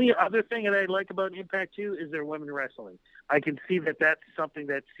 The only other thing that I like about Impact too is their women wrestling. I can see that that's something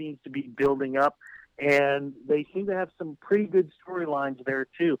that seems to be building up, and they seem to have some pretty good storylines there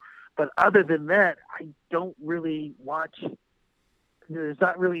too. But other than that, I don't really watch. There's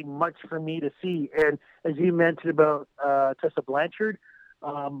not really much for me to see. And as you mentioned about Tessa Blanchard,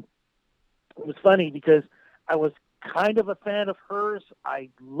 it was funny because I was kind of a fan of hers. I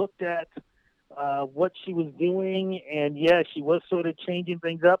looked at what she was doing, and she was sort of changing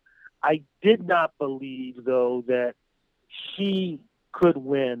things up. I did not believe, though, that she could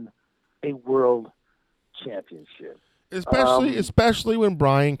win a world championship. Especially when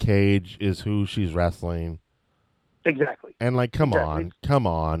Brian Cage is who she's wrestling. Exactly. And come on.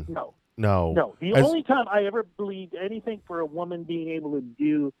 No. The only time I ever believed anything for a woman being able to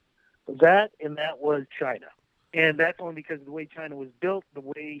do that, and that was Chyna. And that's only because of the way Chyna was built, the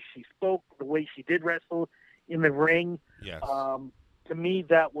way she spoke, the way she did wrestle in the ring. Yes. To me,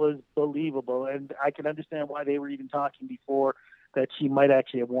 that was believable. And I can understand why they were even talking before that she might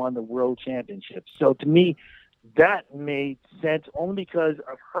actually have won the world championship. So to me, that made sense only because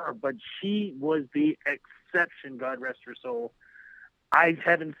of her. But she was the exception, God rest her soul. I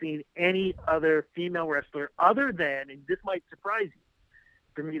haven't seen any other female wrestler other than, and this might surprise you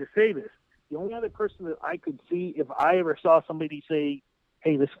for me to say this, the only other person that I could see if I ever saw somebody say,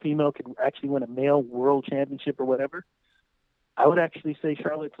 hey, this female could actually win a male world championship or whatever, I would actually say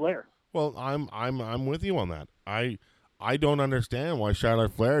Charlotte Flair. Well, I'm with you on that. I don't understand why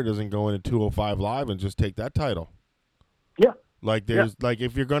Charlotte Flair doesn't go into 205 Live and just take that title. Yeah.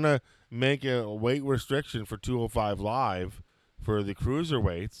 If you're going to make a weight restriction for 205 Live for the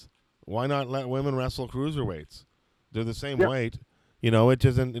cruiserweights, why not let women wrestle cruiserweights? They're the same weight. It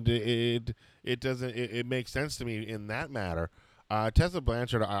makes sense to me in that matter. Tessa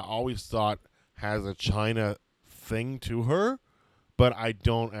Blanchard, I always thought has a Chyna thing to her, but I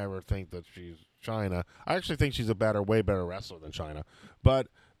don't ever think that she's China. I actually think she's way better wrestler than China. But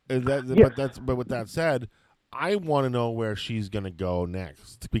but with that said, I want to know where she's going to go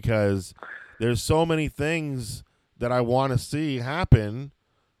next, because there's so many things that I want to see happen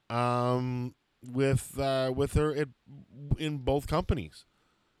with her in both companies.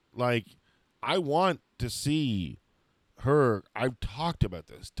 Like, I want to see her. I've talked about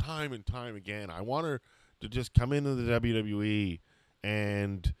this time and time again. I want her to just come into the WWE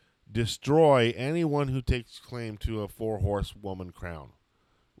and destroy anyone who takes claim to a 4-horsewoman crown,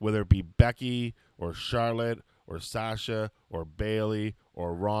 whether it be Becky or Charlotte or Sasha or Bayley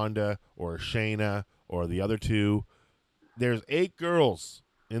or Ronda or Shayna or the other two. There's 8 girls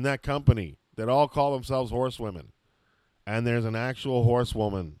in that company that all call themselves horsewomen, and there's an actual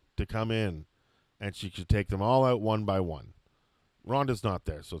horsewoman to come in, and she should take them all out one by one. Ronda's not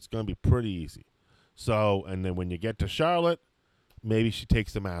there, so it's going to be pretty easy. So, and then when you get to Charlotte, maybe she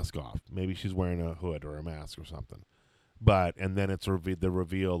takes the mask off. Maybe she's wearing a hood or a mask or something. And then it's the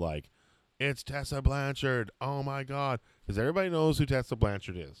reveal, like, it's Tessa Blanchard. Oh, my God. Because everybody knows who Tessa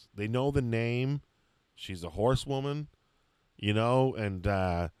Blanchard is. They know the name. She's a horsewoman, and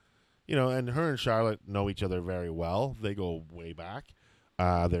and her and Charlotte know each other very well. They go way back.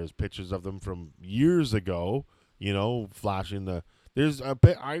 There's pictures of them from years ago, flashing the. There's a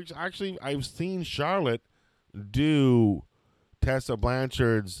bit. I've seen Charlotte do Tessa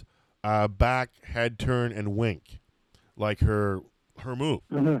Blanchard's back head turn and wink, like her move,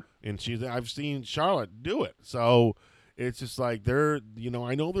 and I've seen Charlotte do it. So it's just like I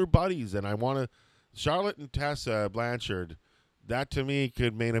know they're buddies, and I want to. Charlotte and Tessa Blanchard, that to me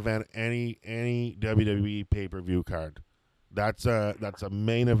could main event any WWE pay-per-view card. That's a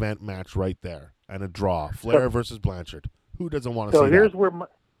main event match right there, and a draw. Flair versus Blanchard. Who doesn't want to see that?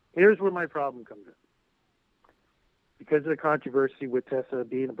 Here's where my problem comes in. Because of the controversy with Tessa,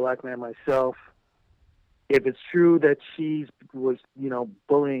 being a black man myself, if it's true that she was,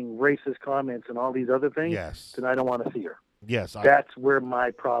 bullying racist comments and all these other things, yes, then I don't want to see her. Yes, that's where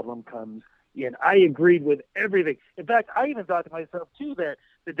my problem comes in. I agreed with everything. In fact, I even thought to myself too that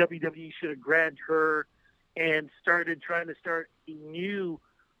the WWE should have grabbed her and trying to start a new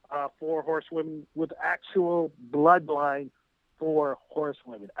 4 horsewomen with actual bloodline for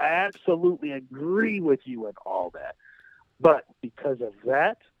horsewomen. I absolutely agree with you on all that. But because of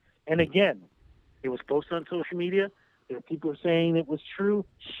that, and again, it was posted on social media. There are people saying it was true.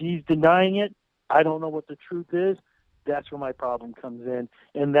 She's denying it. I don't know what the truth is. That's where my problem comes in.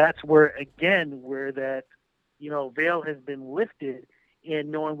 And that's where that, veil has been lifted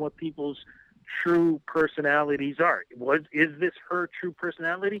in knowing what people's true personalities are. Is this her true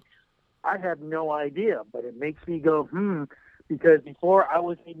personality? I have no idea, but it makes me go, because before I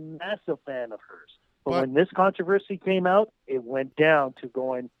was a massive fan of hers. But when this controversy came out, it went down to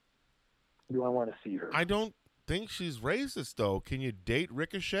going, do I want to see her? I don't think she's racist, though. Can you date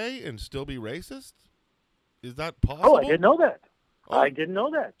Ricochet and still be racist? Is that possible? Oh, I didn't know that. I didn't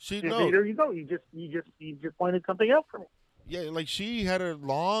know that. There you go. You just pointed something out for me. Yeah, like she had a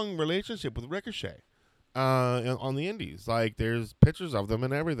long relationship with Ricochet on the Indies. Like there's pictures of them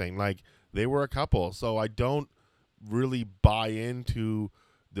and everything. Like they were a couple. So I don't really buy into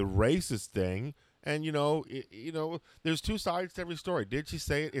the racist thing. And there's two sides to every story. Did she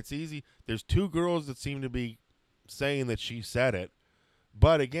say it? It's easy. There's 2 girls that seem to be saying that she said it.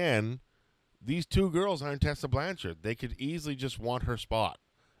 But again, these 2 girls aren't Tessa Blanchard. They could easily just want her spot.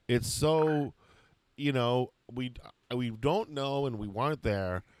 It's so, we don't know and we want it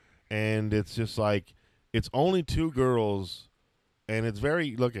there. And it's just like, it's only 2 girls. And it's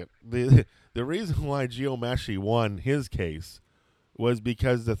very, look at, the reason why Gio Meshi won his case was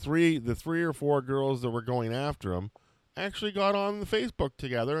because the three or 4 girls that were going after him actually got on the Facebook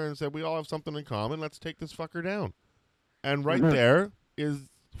together and said, we all have something in common. Let's take this fucker down. And right there is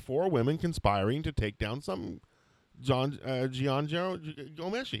 4 women conspiring to take down some Gian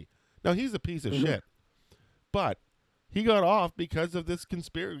Gomeshi. Now, he's a piece of shit. But he got off because of this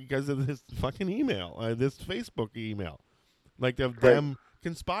conspiracy, because of this fucking email, this Facebook email. Like of them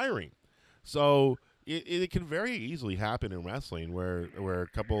conspiring. So it can very easily happen in wrestling where a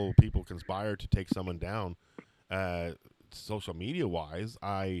couple people conspire to take someone down, social media wise.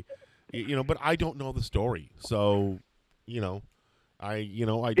 But I don't know the story, so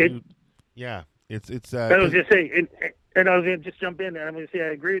I do. Yeah, it's. I was just saying, and I was going to just jump in, and I'm going to say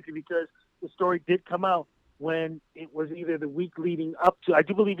I agree with you because the story did come out when it was either the week leading up to. I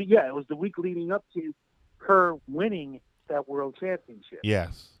do believe it. Yeah, it was the week leading up to her winning that world championship.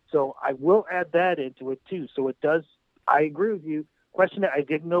 Yes. So I will add that into it too. So it does. I agree with you. Question that I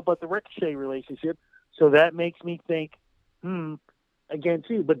didn't know about the Ricochet relationship. So that makes me think, again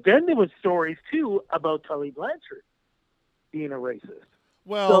too. But then there was stories too about Tully Blanchard being a racist.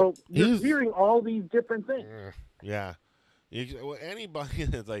 Well, So you're hearing all these different things. Yeah. Anybody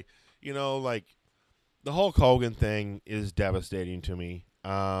that's like, like the Hulk Hogan thing is devastating to me.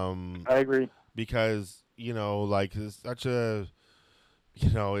 I agree. Because, like it's such a,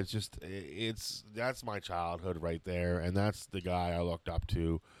 that's my childhood right there. And that's the guy I looked up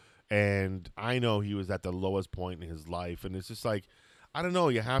to. And I know he was at the lowest point in his life. And it's just like, I don't know.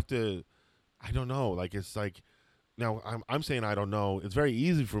 You have to, I don't know. Like, it's like, now I'm saying I don't know. It's very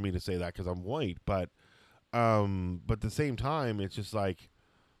easy for me to say that because I'm white. But at the same time, it's just like,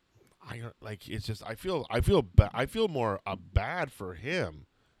 it's just I feel more bad for him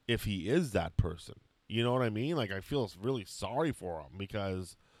if he is that person. You know what I mean? Like I feel really sorry for him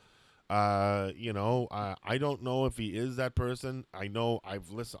because I don't know if he is that person. I know I've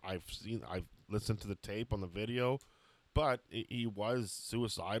listened to the tape on the video, but he was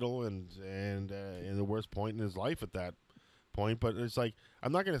suicidal and in the worst point in his life at that point. But it's like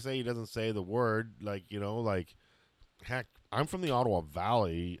I'm not gonna say he doesn't say the word, like heck, I'm from the Ottawa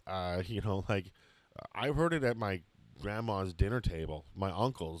Valley. Like I've heard it at my grandma's dinner table, my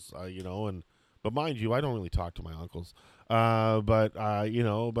uncles. But mind you, I don't really talk to my uncles. But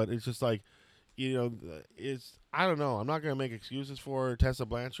it's just like, it's I don't know. I'm not gonna make excuses for Tessa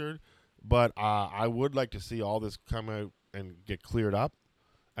Blanchard, but I would like to see all this come out and get cleared up,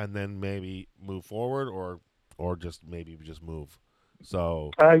 and then maybe move forward, or just move. So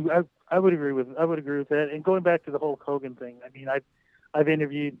I would agree with that. And going back to the Hulk Hogan thing, I mean, I've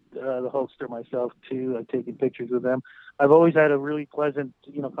interviewed the Hulkster myself too. I've taken pictures with them. I've always had a really pleasant,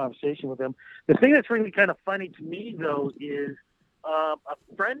 conversation with them. The thing that's really kind of funny to me though is a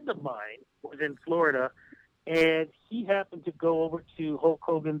friend of mine was in Florida, and he happened to go over to Hulk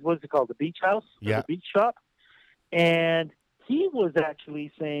Hogan's, what's it called, the beach house, or the beach shop, and he was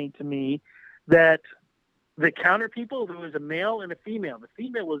actually saying to me that the counter people, there was a male and a female. The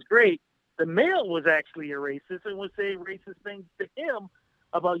female was great. The male was actually a racist and was saying racist things to him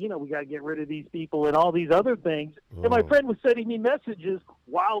about, we got to get rid of these people and all these other things. Oh. And my friend was sending me messages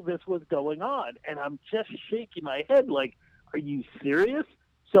while this was going on. And I'm just shaking my head like, are you serious?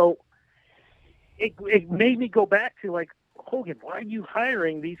 So it made me go back to like, Hogan, why are you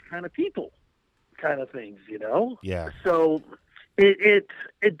hiring these kind of people? Kind of things, Yeah. So it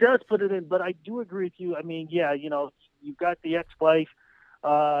does put it in, but I do agree with you. I mean, yeah, you've got the ex-wife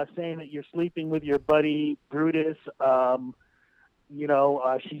saying that you're sleeping with your buddy Brutus.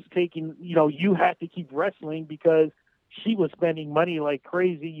 She's taking, you had to keep wrestling because she was spending money like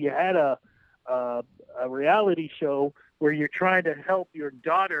crazy. You had a reality show where you're trying to help your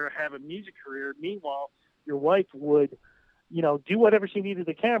daughter have a music career. Meanwhile, your wife would, do whatever she needed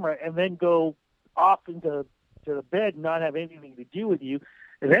the camera and then go off into the bed and not have anything to do with you.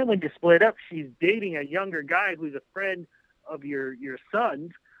 And then when you split up, she's dating a younger guy who's a friend of your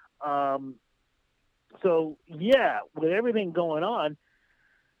son's. So yeah, with everything going on,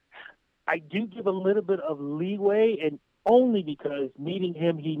 I do give a little bit of leeway, and only because meeting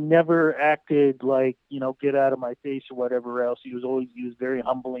him, he never acted like, get out of my face or whatever else. He was very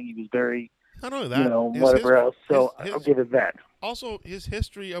humbling. He was very, not only that, whatever else. So I'll give it that. Also, his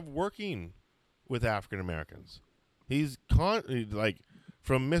history of working with African Americans. He's like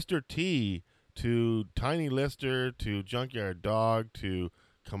from Mr. T to Tiny Lister to Junkyard Dog to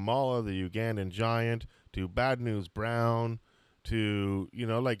Kamala the Ugandan Giant to Bad News Brown to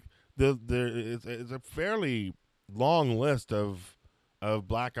it's a fairly long list of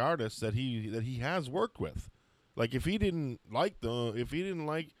black artists that he has worked with. Like if he didn't like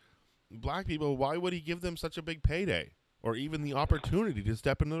black people, why would he give them such a big payday or even the opportunity to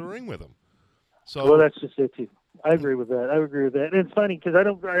step into the ring with them? So well, that's just it too. I agree with that. And it's funny because I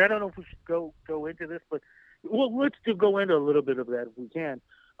don't know if we should go into this, but let's go into a little bit of that if we can,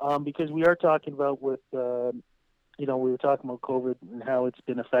 because we are talking about with we were talking about COVID and how it's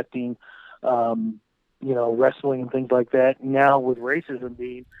been affecting wrestling and things like that. Now with racism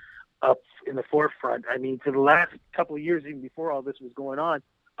being up in the forefront, I mean, for the last couple of years, even before all this was going on,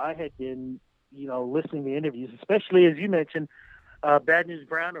 I had been listening to interviews, especially as you mentioned. Bad News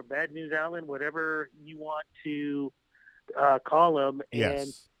Brown or Bad News Allen, whatever you want to call him, yes.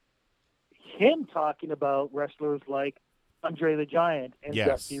 And him talking about wrestlers like Andre the Giant and yes.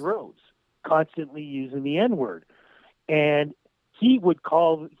 Dusty Rhodes, constantly using the N-word. And he would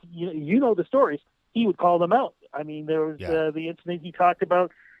call, the stories, he would call them out. I mean, there was the incident he talked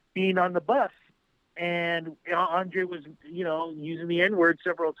about being on the bus, and Andre was, using the N-word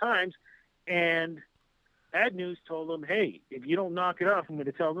several times, and Bad News told him, hey, if you don't knock it off, I'm going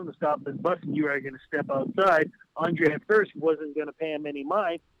to tell them to stop this bus and you are going to step outside. Andre at first wasn't going to pay him any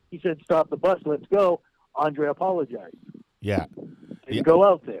mind. He said, stop the bus, let's go. Andre apologized. Yeah. Didn't go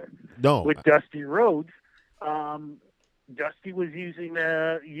out there. No. With Dusty Rhodes, Dusty was using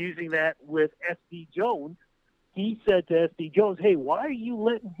that with S.D. Jones. He said to S.D. Jones, hey, why are you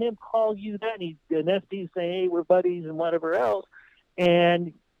letting him call you that? And S.D. saying, hey, we're buddies and whatever else.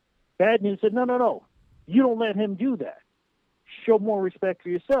 And Bad News said, no. You don't let him do that. Show more respect for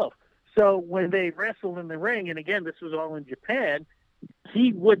yourself. So when they wrestled in the ring, and again, this was all in Japan,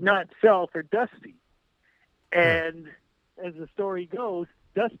 he would not sell for Dusty. And as the story goes,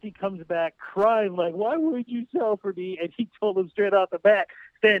 Dusty comes back crying like, why would you sell for me? And he told him straight off the bat,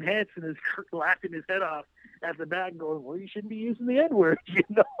 Stan Hansen is laughing his head off at the back going, well, you shouldn't be using the N-word, you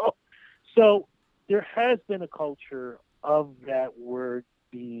know? So there has been a culture of that word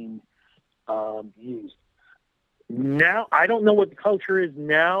being used. Now, I don't know what the culture is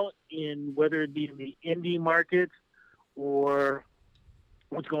now in whether it be in the indie markets or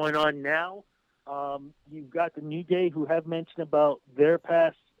what's going on now. You've got the New Day who have mentioned about their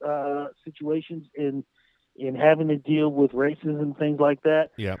past situations in having to deal with racism, things like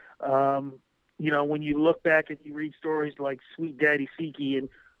that. Yeah. When you look back and you read stories like Sweet Daddy Siki and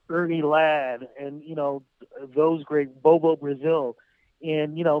Ernie Ladd and, those great Bobo Brazil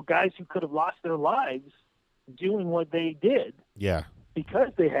and, guys who could have lost their lives doing what they did. Yeah. Because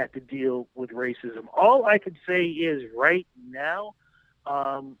they had to deal with racism. All I could say is right now,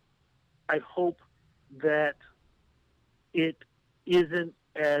 I hope that it isn't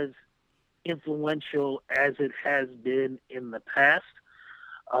as influential as it has been in the past.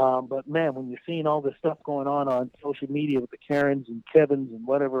 But man, when you're seeing all this stuff going on social media with the Karens and Kevins and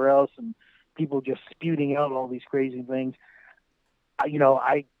whatever else, and people just spewing out all these crazy things,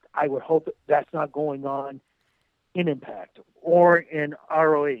 I would hope that's not going on in Impact or in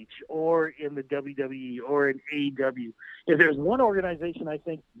ROH or in the WWE or in AEW. If there's one organization I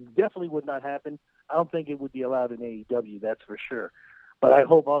think definitely would not happen, I don't think it would be allowed in AEW, that's for sure. But I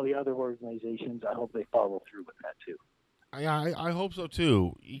hope all the other organizations, I hope they follow through with that too. I hope so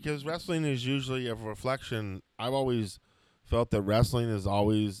too, because wrestling is usually a reflection. I've always felt that wrestling has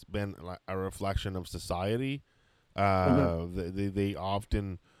always been a reflection of society. They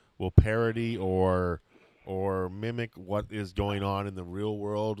often will parody or mimic what is going on in the real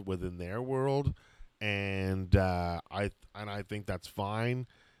world within their world, and I think that's fine,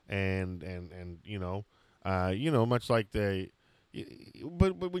 and much like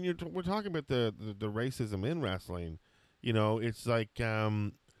but when we're talking about the racism in wrestling, it's like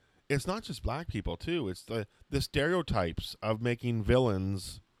it's not just black people too. It's the stereotypes of making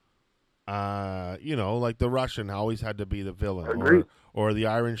villains. Like the Russian always had to be the villain, or the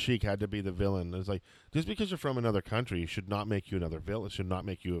Iron Sheik had to be the villain. It's like, just because you're from another country should not make you another villain. Should not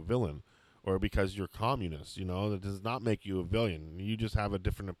make you a villain, or because you're communist, that does not make you a villain. You just have a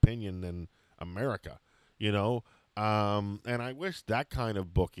different opinion than America, And I wish that kind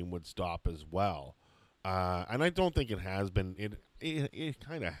of booking would stop as well. And I don't think it has been. It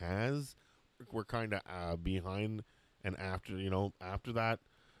kind of has. We're kind of behind and after that.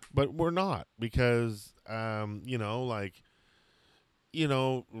 But we're not, because, where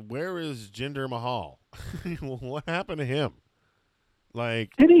is Jinder Mahal? What happened to him?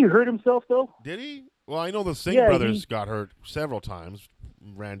 Like, did he hurt himself though? Did he? Well, I know the Singh brothers got hurt several times.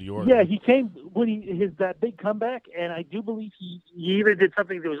 Randy Orton. Yeah, he came when that big comeback, and I do believe he either did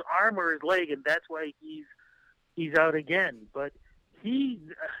something to his arm or his leg, and that's why he's out again. But he's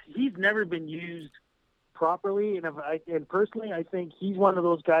never been used properly, and personally, I think he's one of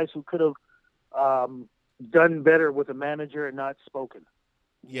those guys who could have done better with a manager and not spoken.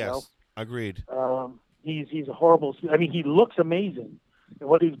 Yes, agreed. He's a horrible. I mean, he looks amazing, and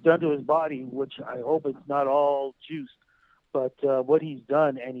what he's done to his body, which I hope it's not all juiced, but what he's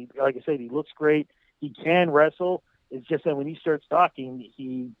done, and he, like I said, he looks great. He can wrestle. It's just that when he starts talking,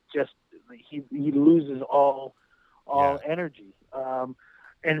 he loses all energy.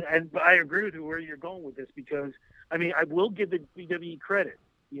 And I agree with you where you're going with this, because I mean, I will give the WWE credit.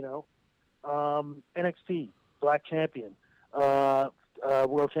 NXT Black Champion,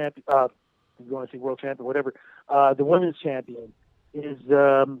 World Champion. I'm going to say World Champion, whatever. The Women's Champion is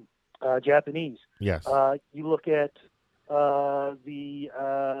Japanese. Yes. You look at the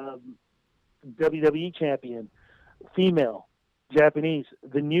WWE Champion, female, Japanese.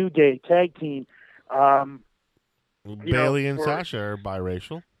 The New Day Tag Team. Bailey and Sasha are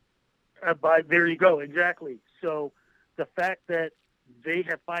biracial. There you go, exactly. So the fact that they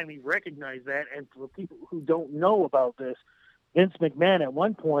have finally recognized that, and for people who don't know about this, Vince McMahon at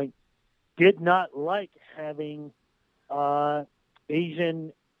one point did not like having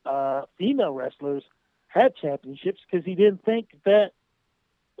Asian female wrestlers have championships because he didn't think that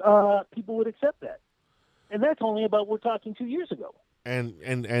people would accept that. And that's only about, we're talking 2 years ago. And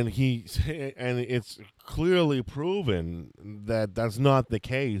it's clearly proven that that's not the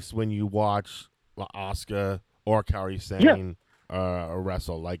case when you watch Asuka or Kairi Sane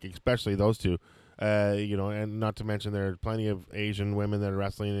wrestle, like especially those two. And not to mention there are plenty of Asian women that are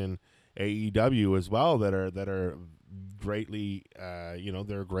wrestling in AEW as well that are greatly,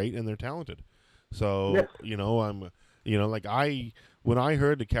 they're great and they're talented. So when I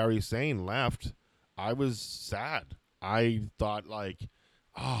heard that Kairi Sane left, I was sad. I thought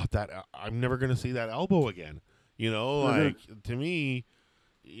I'm never gonna see that elbow again. Like to me,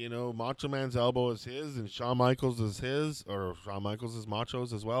 Macho Man's elbow is his, and Shawn Michaels is his, or Shawn Michaels is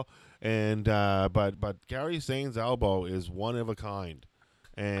Macho's as well. And but Kairi Sane's elbow is one of a kind.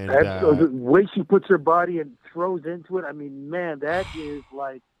 And the way she puts her body and throws into it, I mean, man, that is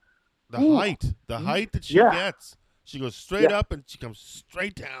like the height that she gets. She goes straight up and she comes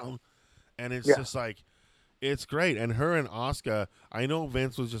straight down, and it's just like, it's great. And her and Asuka, I know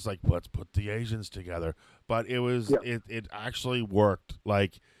Vince was just like, let's put the Asians together, but it was it actually worked.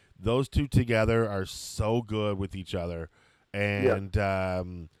 Like those two together are so good with each other, and I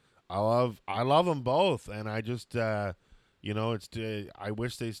love them both. And I just I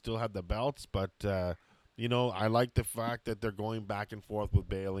wish they still had the belts, but I like the fact that they're going back and forth with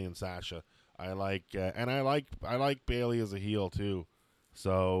Bayley and Sasha. I like Bayley as a heel too.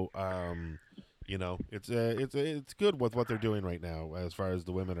 So it's good with what they're doing right now as far as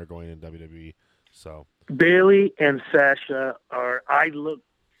the women are going in WWE. So Bayley and Sasha I look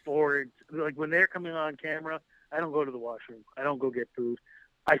forward, like when they're coming on camera, I don't go to the washroom. I don't go get food.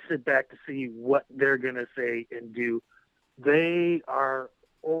 I sit back to see what they're going to say and do. They are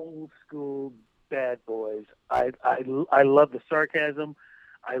old school bad boys. I love the sarcasm.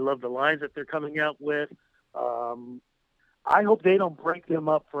 I love the lines that they're coming out with. I hope they don't break them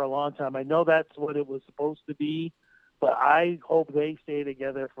up for a long time. I know that's what it was supposed to be, but I hope they stay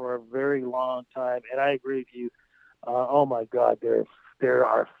together for a very long time. And I agree with you. Oh my God, they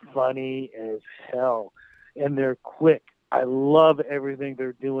are funny as hell, and they're quick. I love everything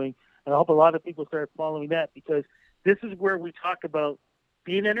they're doing, and I hope a lot of people start following that, because this is where we talk about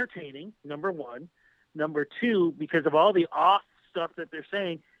being entertaining, number one. Number two, because of all the off stuff that they're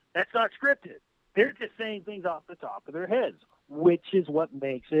saying, that's not scripted. They're just saying things off the top of their heads, which is what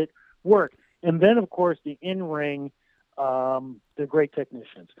makes it work. And then, of course, the in-ring, they're great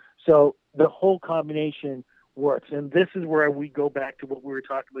technicians. So the whole combination works. And this is where we go back to what we were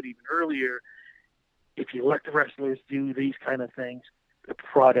talking about even earlier. If you let the wrestlers do these kind of things, the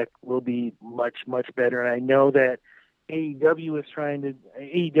product will be much, much better. And I know that AEW is trying to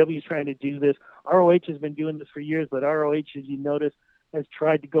do this. ROH has been doing this for years, but ROH, as you notice, has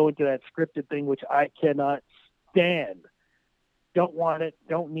tried to go into that scripted thing, which I cannot stand. Don't want it.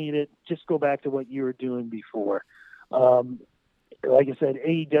 Don't need it. Just go back to what you were doing before. Like I said,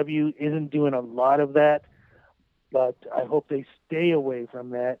 AEW isn't doing a lot of that, but I hope they stay away from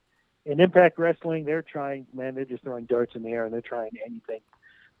that. In Impact Wrestling, they're trying, man, they're just throwing darts in the air, and they're trying anything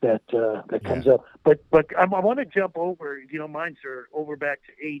that comes up. But I want to jump over, if you don't mind, sir, over back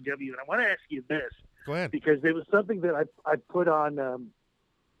to AEW, and I want to ask you this. Go ahead. Because there was something that I put on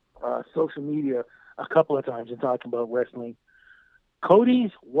social media a couple of times in talking about wrestling. Cody's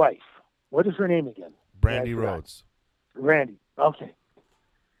wife, what is her name again? Brandy Rhodes. Randy. Okay.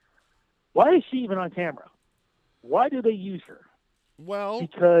 Why is she even on camera? Why do they use her? Well,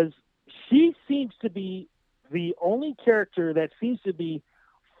 because she seems to be the only character that seems to be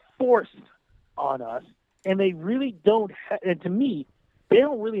forced on us, and they really don't. And to me, they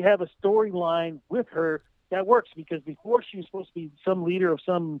don't really have a storyline with her that works, because before she was supposed to be some leader of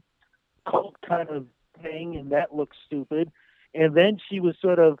some cult kind of thing, and that looked stupid. And then she was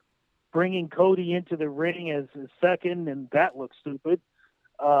sort of bringing Cody into the ring as a second, and that looked stupid.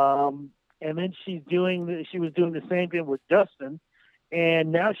 And then she was doing the same thing with Dustin,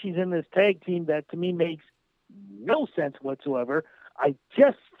 and now she's in this tag team that to me makes no sense whatsoever. I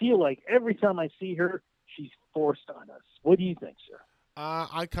just feel like every time I see her, she's forced on us. What do you think, sir?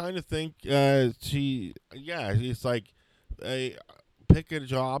 I kind of think it's like, pick a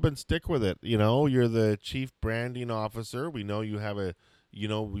job and stick with it. You're the chief branding officer. We know you have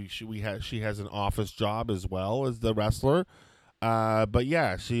she has an office job as well as the wrestler. But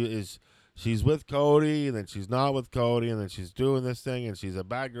yeah, she's with Cody, and then she's not with Cody, and then she's doing this thing, and she's a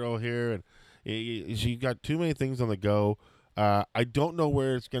bad girl here, and she got too many things on the go. I don't know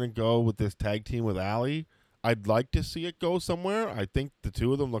where it's going to go with this tag team with Allie. I'd like to see it go somewhere. I think the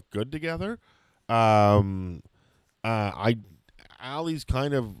two of them look good together. Um, Allie's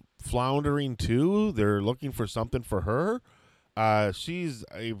kind of floundering too. They're looking for something for her. She's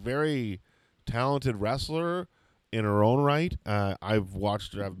a very talented wrestler in her own right. I've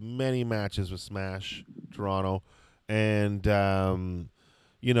watched her have many matches with Smash Toronto, and and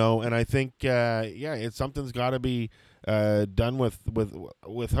I think something's got to be done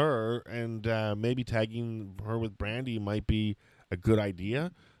with her, and maybe tagging her with Brandy might be a good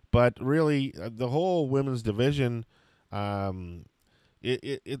idea. But really, the whole women's division.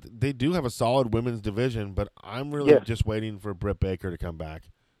 They do have a solid women's division, but I'm really just waiting for Britt Baker to come back,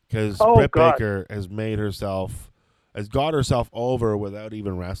 because Britt Baker has got herself over without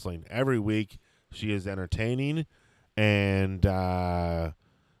even wrestling. Every week she is entertaining, and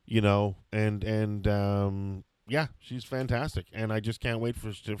she's fantastic, and I just can't wait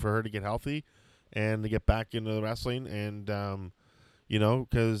for her to get healthy and to get back into the wrestling, and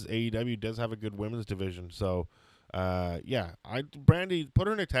because AEW does have a good women's division, so. Brandy, put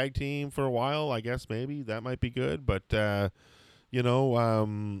her in a tag team for a while. I guess maybe that might be good, but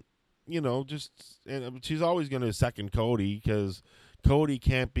she's always going to second Cody, because Cody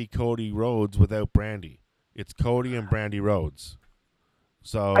can't be Cody Rhodes without Brandy. It's Cody and Brandy Rhodes.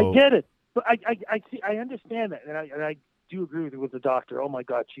 So I get it, but I understand that, and I do agree with the doctor. Oh my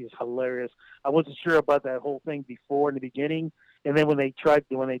God, she is hilarious. I wasn't sure about that whole thing before in the beginning, and then when they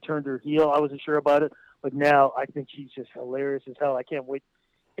turned her heel, I wasn't sure about it. But now I think she's just hilarious as hell. I can't wait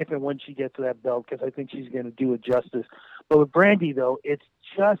if and when she gets to that belt, because I think she's going to do it justice. But with Brandy, though, it's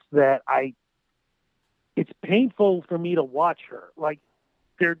just that it's painful for me to watch her. Like,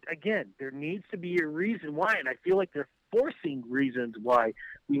 there needs to be a reason why, and I feel like they're forcing reasons why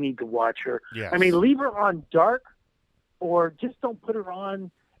we need to watch her. Yes. I mean, leave her on Dark, or just don't put her on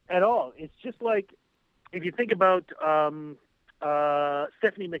at all. It's just like, if you think about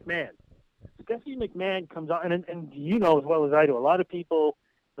Stephanie McMahon. Stephanie McMahon comes on, and you know as well as I do, a lot of people,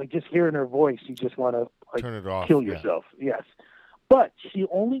 like, just hearing her voice, you just want to turn it off, kill yourself. Yeah. Yes, but she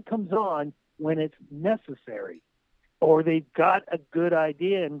only comes on when it's necessary, or they've got a good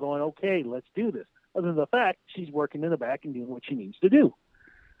idea and going, okay, let's do this. Other than the fact she's working in the back and doing what she needs to do.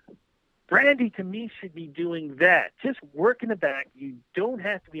 Brandy, to me, should be doing that. Just work in the back. You don't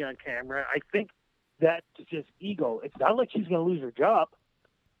have to be on camera. I think that's just ego. It's not like she's going to lose her job.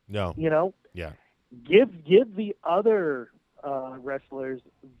 No. Yeah. Give the other wrestlers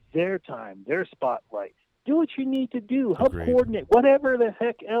their time, their spotlight. Do what you need to do. Help coordinate. Whatever the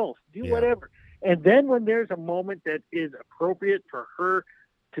heck else. Do whatever. And then when there's a moment that is appropriate for her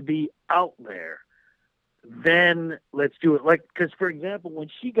to be out there, then let's do it. Like, because, for example, when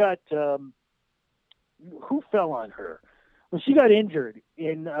she got who fell on her? When she got injured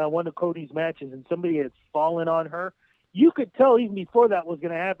in one of Cody's matches and somebody had fallen on her, you could tell even before that was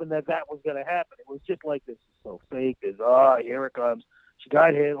going to happen that was going to happen. It was just like, this is so fake. Here it comes. She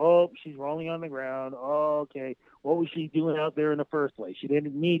got hit. Oh, she's rolling on the ground. Oh, okay. What was she doing out there in the first place? She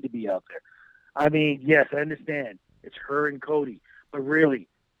didn't need to be out there. I mean, yes, I understand. It's her and Cody. But really,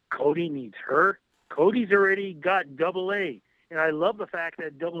 Cody needs her. Cody's already got Double A. And I love the fact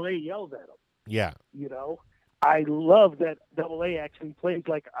that Double A yells at him. Yeah. I love that Double A actually plays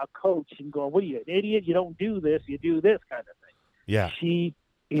like a coach and going, what are you, an idiot? You don't do this. You do this kind of thing. Yeah. She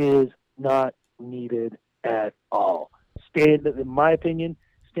is not needed at all. In my opinion,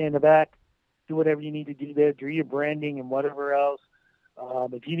 stay in the back. Do whatever you need to do there. Do your branding and whatever else.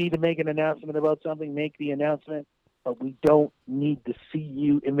 If you need to make an announcement about something, make the announcement. But we don't need to see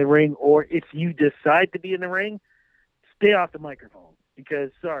you in the ring. Or if you decide to be in the ring, stay off the microphone.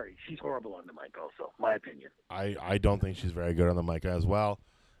 Because, sorry, she's horrible on the mic also, my opinion. I don't think she's very good on the mic as well.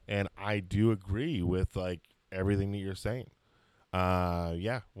 And I do agree with, like, everything that you're saying.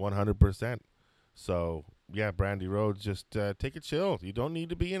 100%. So, yeah, Brandy Rhodes, just take it chill. You don't need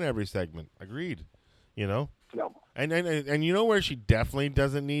to be in every segment. Agreed. No. And you know where she definitely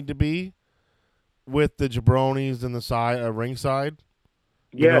doesn't need to be? With the jabronis and the ringside.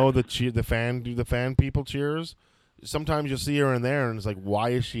 You know, the fan people cheers. Sometimes you'll see her in there, and it's like, why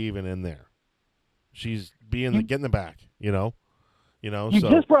is she even in there? She's getting the back, You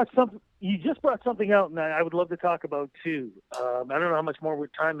just brought something out, and I would love to talk about too. I don't know how much more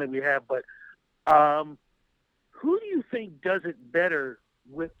time that we have, but who do you think does it better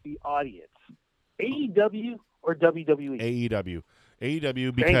with the audience, AEW or WWE?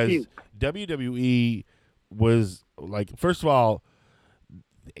 AEW, because WWE was like, first of all,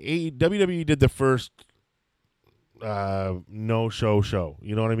 WWE did the first no-show.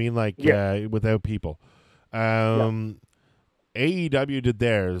 You know what I mean? Like, without people. AEW did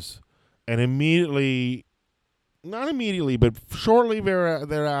theirs, and immediately not immediately, but shortly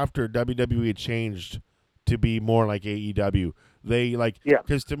thereafter, WWE changed to be more like AEW. They Yeah.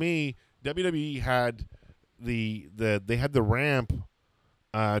 because to me, WWE had they had the ramp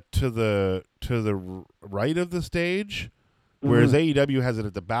to the right of the stage, whereas AEW has it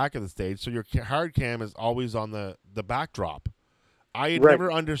at the back of the stage. So your hard cam is always on the backdrop. I had Right.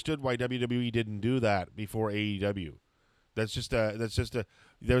 never understood why WWE didn't do that before AEW. That's just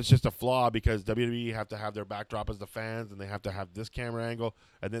a flaw because WWE have to have their backdrop as the fans, and they have to have this camera angle,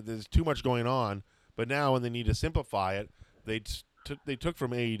 and then there's too much going on. But now, when they need to simplify it, they took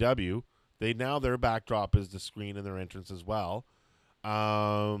from AEW. Now their backdrop is the screen in their entrance as well.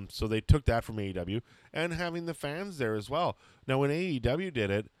 So they took that from AEW and having the fans there as well. Now, when AEW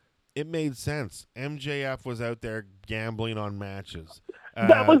did it, it made sense. MJF was out there gambling on matches.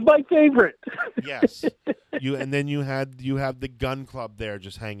 That was my favorite. Yes. Then you have the Gun Club there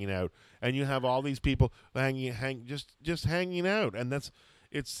just hanging out, and you have all these people just hanging out, and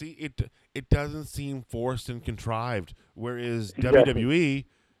it doesn't seem forced and contrived. Whereas WWE,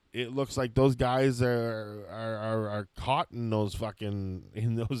 it looks like those guys are caught in those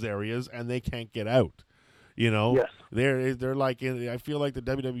areas and they can't get out. Yes. They're like I feel like the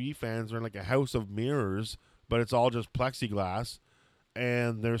WWE fans are in like a house of mirrors, but it's all just plexiglass,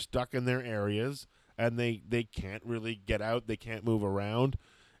 and they're stuck in their areas, and they can't really get out. They can't move around.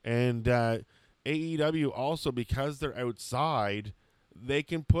 And AEW also, because they're outside, they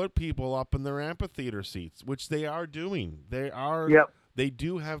can put people up in their amphitheater seats, which they are doing. They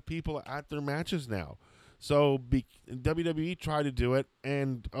do have people at their matches now. So WWE tried to do it,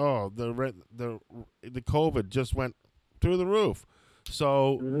 and the COVID just went through the roof.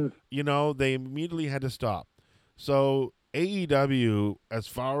 So they immediately had to stop. So AEW, as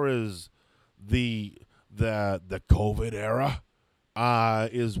far as the COVID era,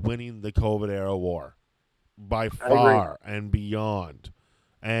 is winning the COVID era war by far and beyond.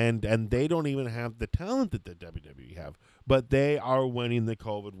 And they don't even have the talent that the WWE have, but they are winning the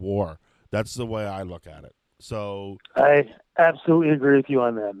COVID war. That's the way I look at it. So I absolutely agree with you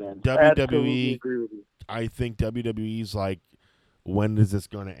on that, man. Absolutely agree with you. I think WWE's like, when is this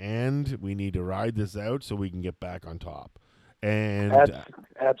going to end? We need to ride this out so we can get back on top. And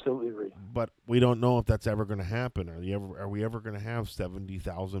absolutely agree. But we don't know if that's ever going to happen. Are we ever going to have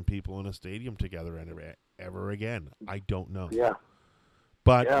 70,000 people in a stadium together ever again? I don't know. Yeah.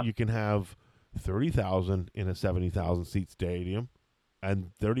 But you can have 30,000 in a 70,000 seat stadium,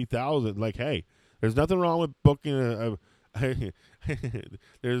 and 30,000. Like, hey, there's nothing wrong with booking I'll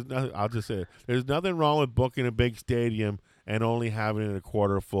just say it. There's nothing wrong with booking a big stadium and only having it a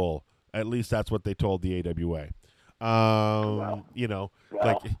quarter full. At least that's what they told the AWA.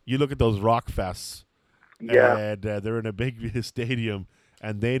 Like you look at those rock fests, and they're in a big stadium,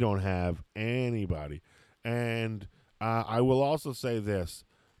 and they don't have anybody. And I will also say this.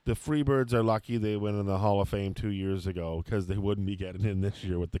 The Freebirds are lucky they went in the Hall of Fame 2 years ago, because they wouldn't be getting in this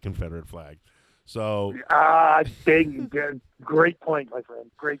year with the Confederate flag. So great point, my friend.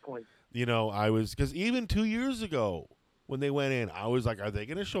 Great point. Because even 2 years ago when they went in, I was like, are they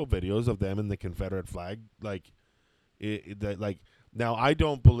going to show videos of them in the Confederate flag? Now I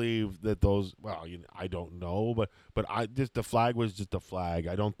don't believe that those. Well, I don't know, but the flag was just a flag.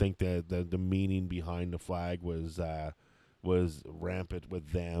 I don't think that the meaning behind the flag was rampant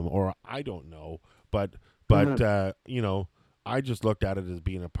with them, or I don't know. But I just looked at it as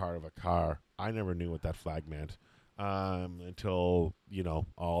being a part of a car. I never knew what that flag meant until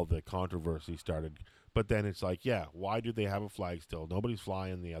all the controversy started. But then it's like, why do they have a flag still? Nobody's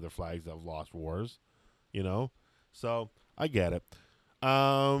flying the other flags that have lost wars, So I get it.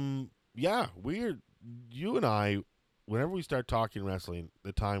 You and I, whenever we start talking wrestling,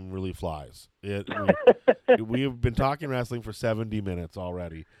 the time really flies. We have been talking wrestling for 70 minutes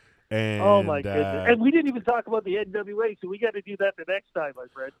already. And, oh my goodness! And we didn't even talk about the NWA, so we got to do that the next time, my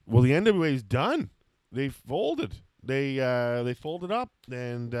friend. Well, the NWA's done. They folded. They folded up,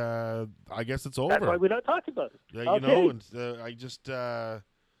 and I guess it's over. That's why we're not talking about it. I just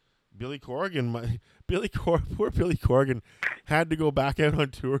Billy Corgan, poor Billy Corgan, had to go back out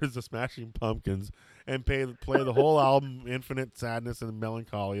on tour as the Smashing Pumpkins and play the whole album, Infinite Sadness and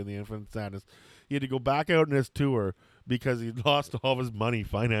Melancholy and the Infinite Sadness. He had to go back out on his tour because he lost all of his money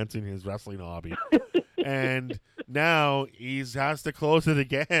financing his wrestling hobby. And now he has to close it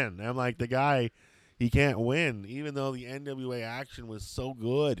again. I'm like, the guy, he can't win, even though the NWA action was so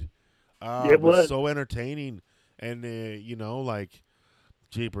good. It was so entertaining. And,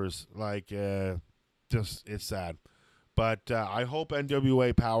 jeepers, just, it's sad. But I hope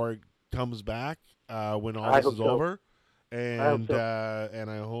NWA Power comes back when all this is over. And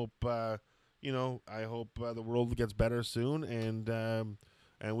I hope I hope the world gets better soon,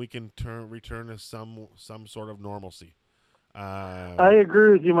 and we can return to some sort of normalcy. I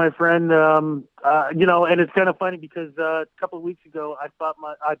agree with you, my friend. And it's kind of funny because a couple of weeks ago, I bought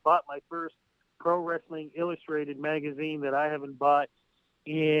my first Pro Wrestling Illustrated magazine that I haven't bought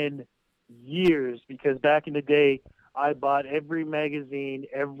in years, because back in the day, I bought every magazine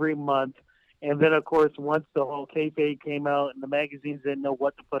every month. And then, of course, once the whole kayfabe came out and the magazines didn't know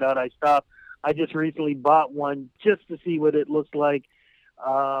what to put out, I stopped. I just recently bought one just to see what it looks like.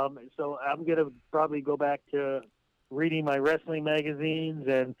 So I'm going to probably go back to reading my wrestling magazines.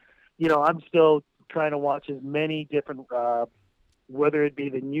 And, I'm still trying to watch as many different, whether it be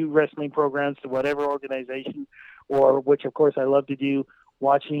the new wrestling programs to whatever organization, or which, of course, I love to do,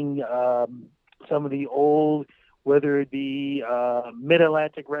 watching some of the old, whether it be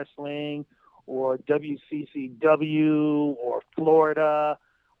Mid-Atlantic Wrestling or WCCW or Florida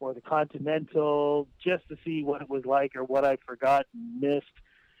or the Continental, just to see what it was like or what I forgot and missed.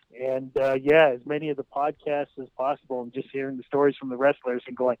 And, as many of the podcasts as possible, and just hearing the stories from the wrestlers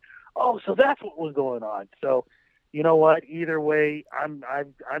and going, oh, so that's what was going on. So, you know what? Either way, I'm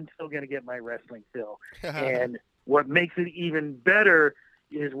still going to get my wrestling fill. And what makes it even better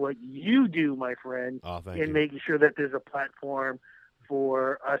is what you do, my friend, in making sure that there's a platform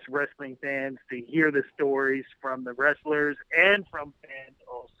for us wrestling fans to hear the stories from the wrestlers and from fans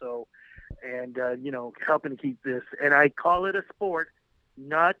also, and, helping to keep this. And I call it a sport,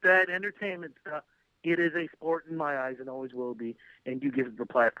 not that entertainment stuff. It is a sport in my eyes and always will be, and you give it the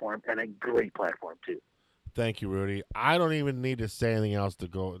platform, and a great platform, too. Thank you, Rudy. I don't even need to say anything else to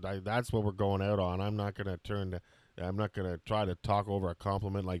go. That's what we're going out on. I'm not going to try to talk over a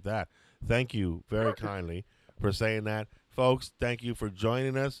compliment like that. Thank you very kindly for saying that. Folks, thank you for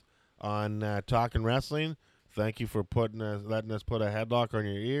joining us on Talking Wrestling. Thank you for letting us put a headlock on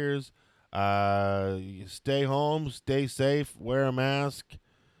your ears. Stay home, stay safe, wear a mask,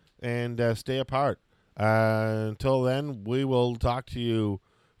 and stay apart. Until then, we will talk to you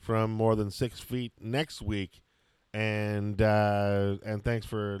from more than 6 feet next week. And thanks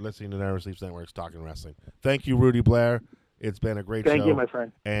for listening to Never Sleeps Network's Talking Wrestling. Thank you, Rudy Blair. It's been a great show. Thank you, my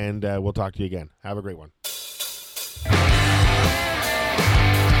friend. And we'll talk to you again. Have a great one.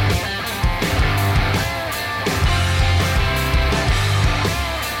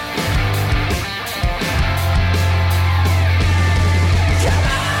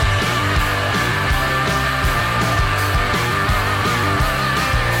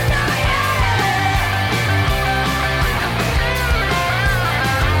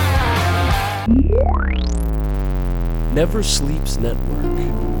 Never Sleeps Network.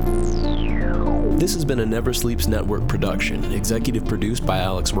 This has been a Never Sleeps Network production, executive produced by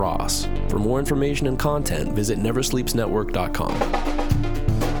Alex Ross. For more information and content, visit neversleepsnetwork.com.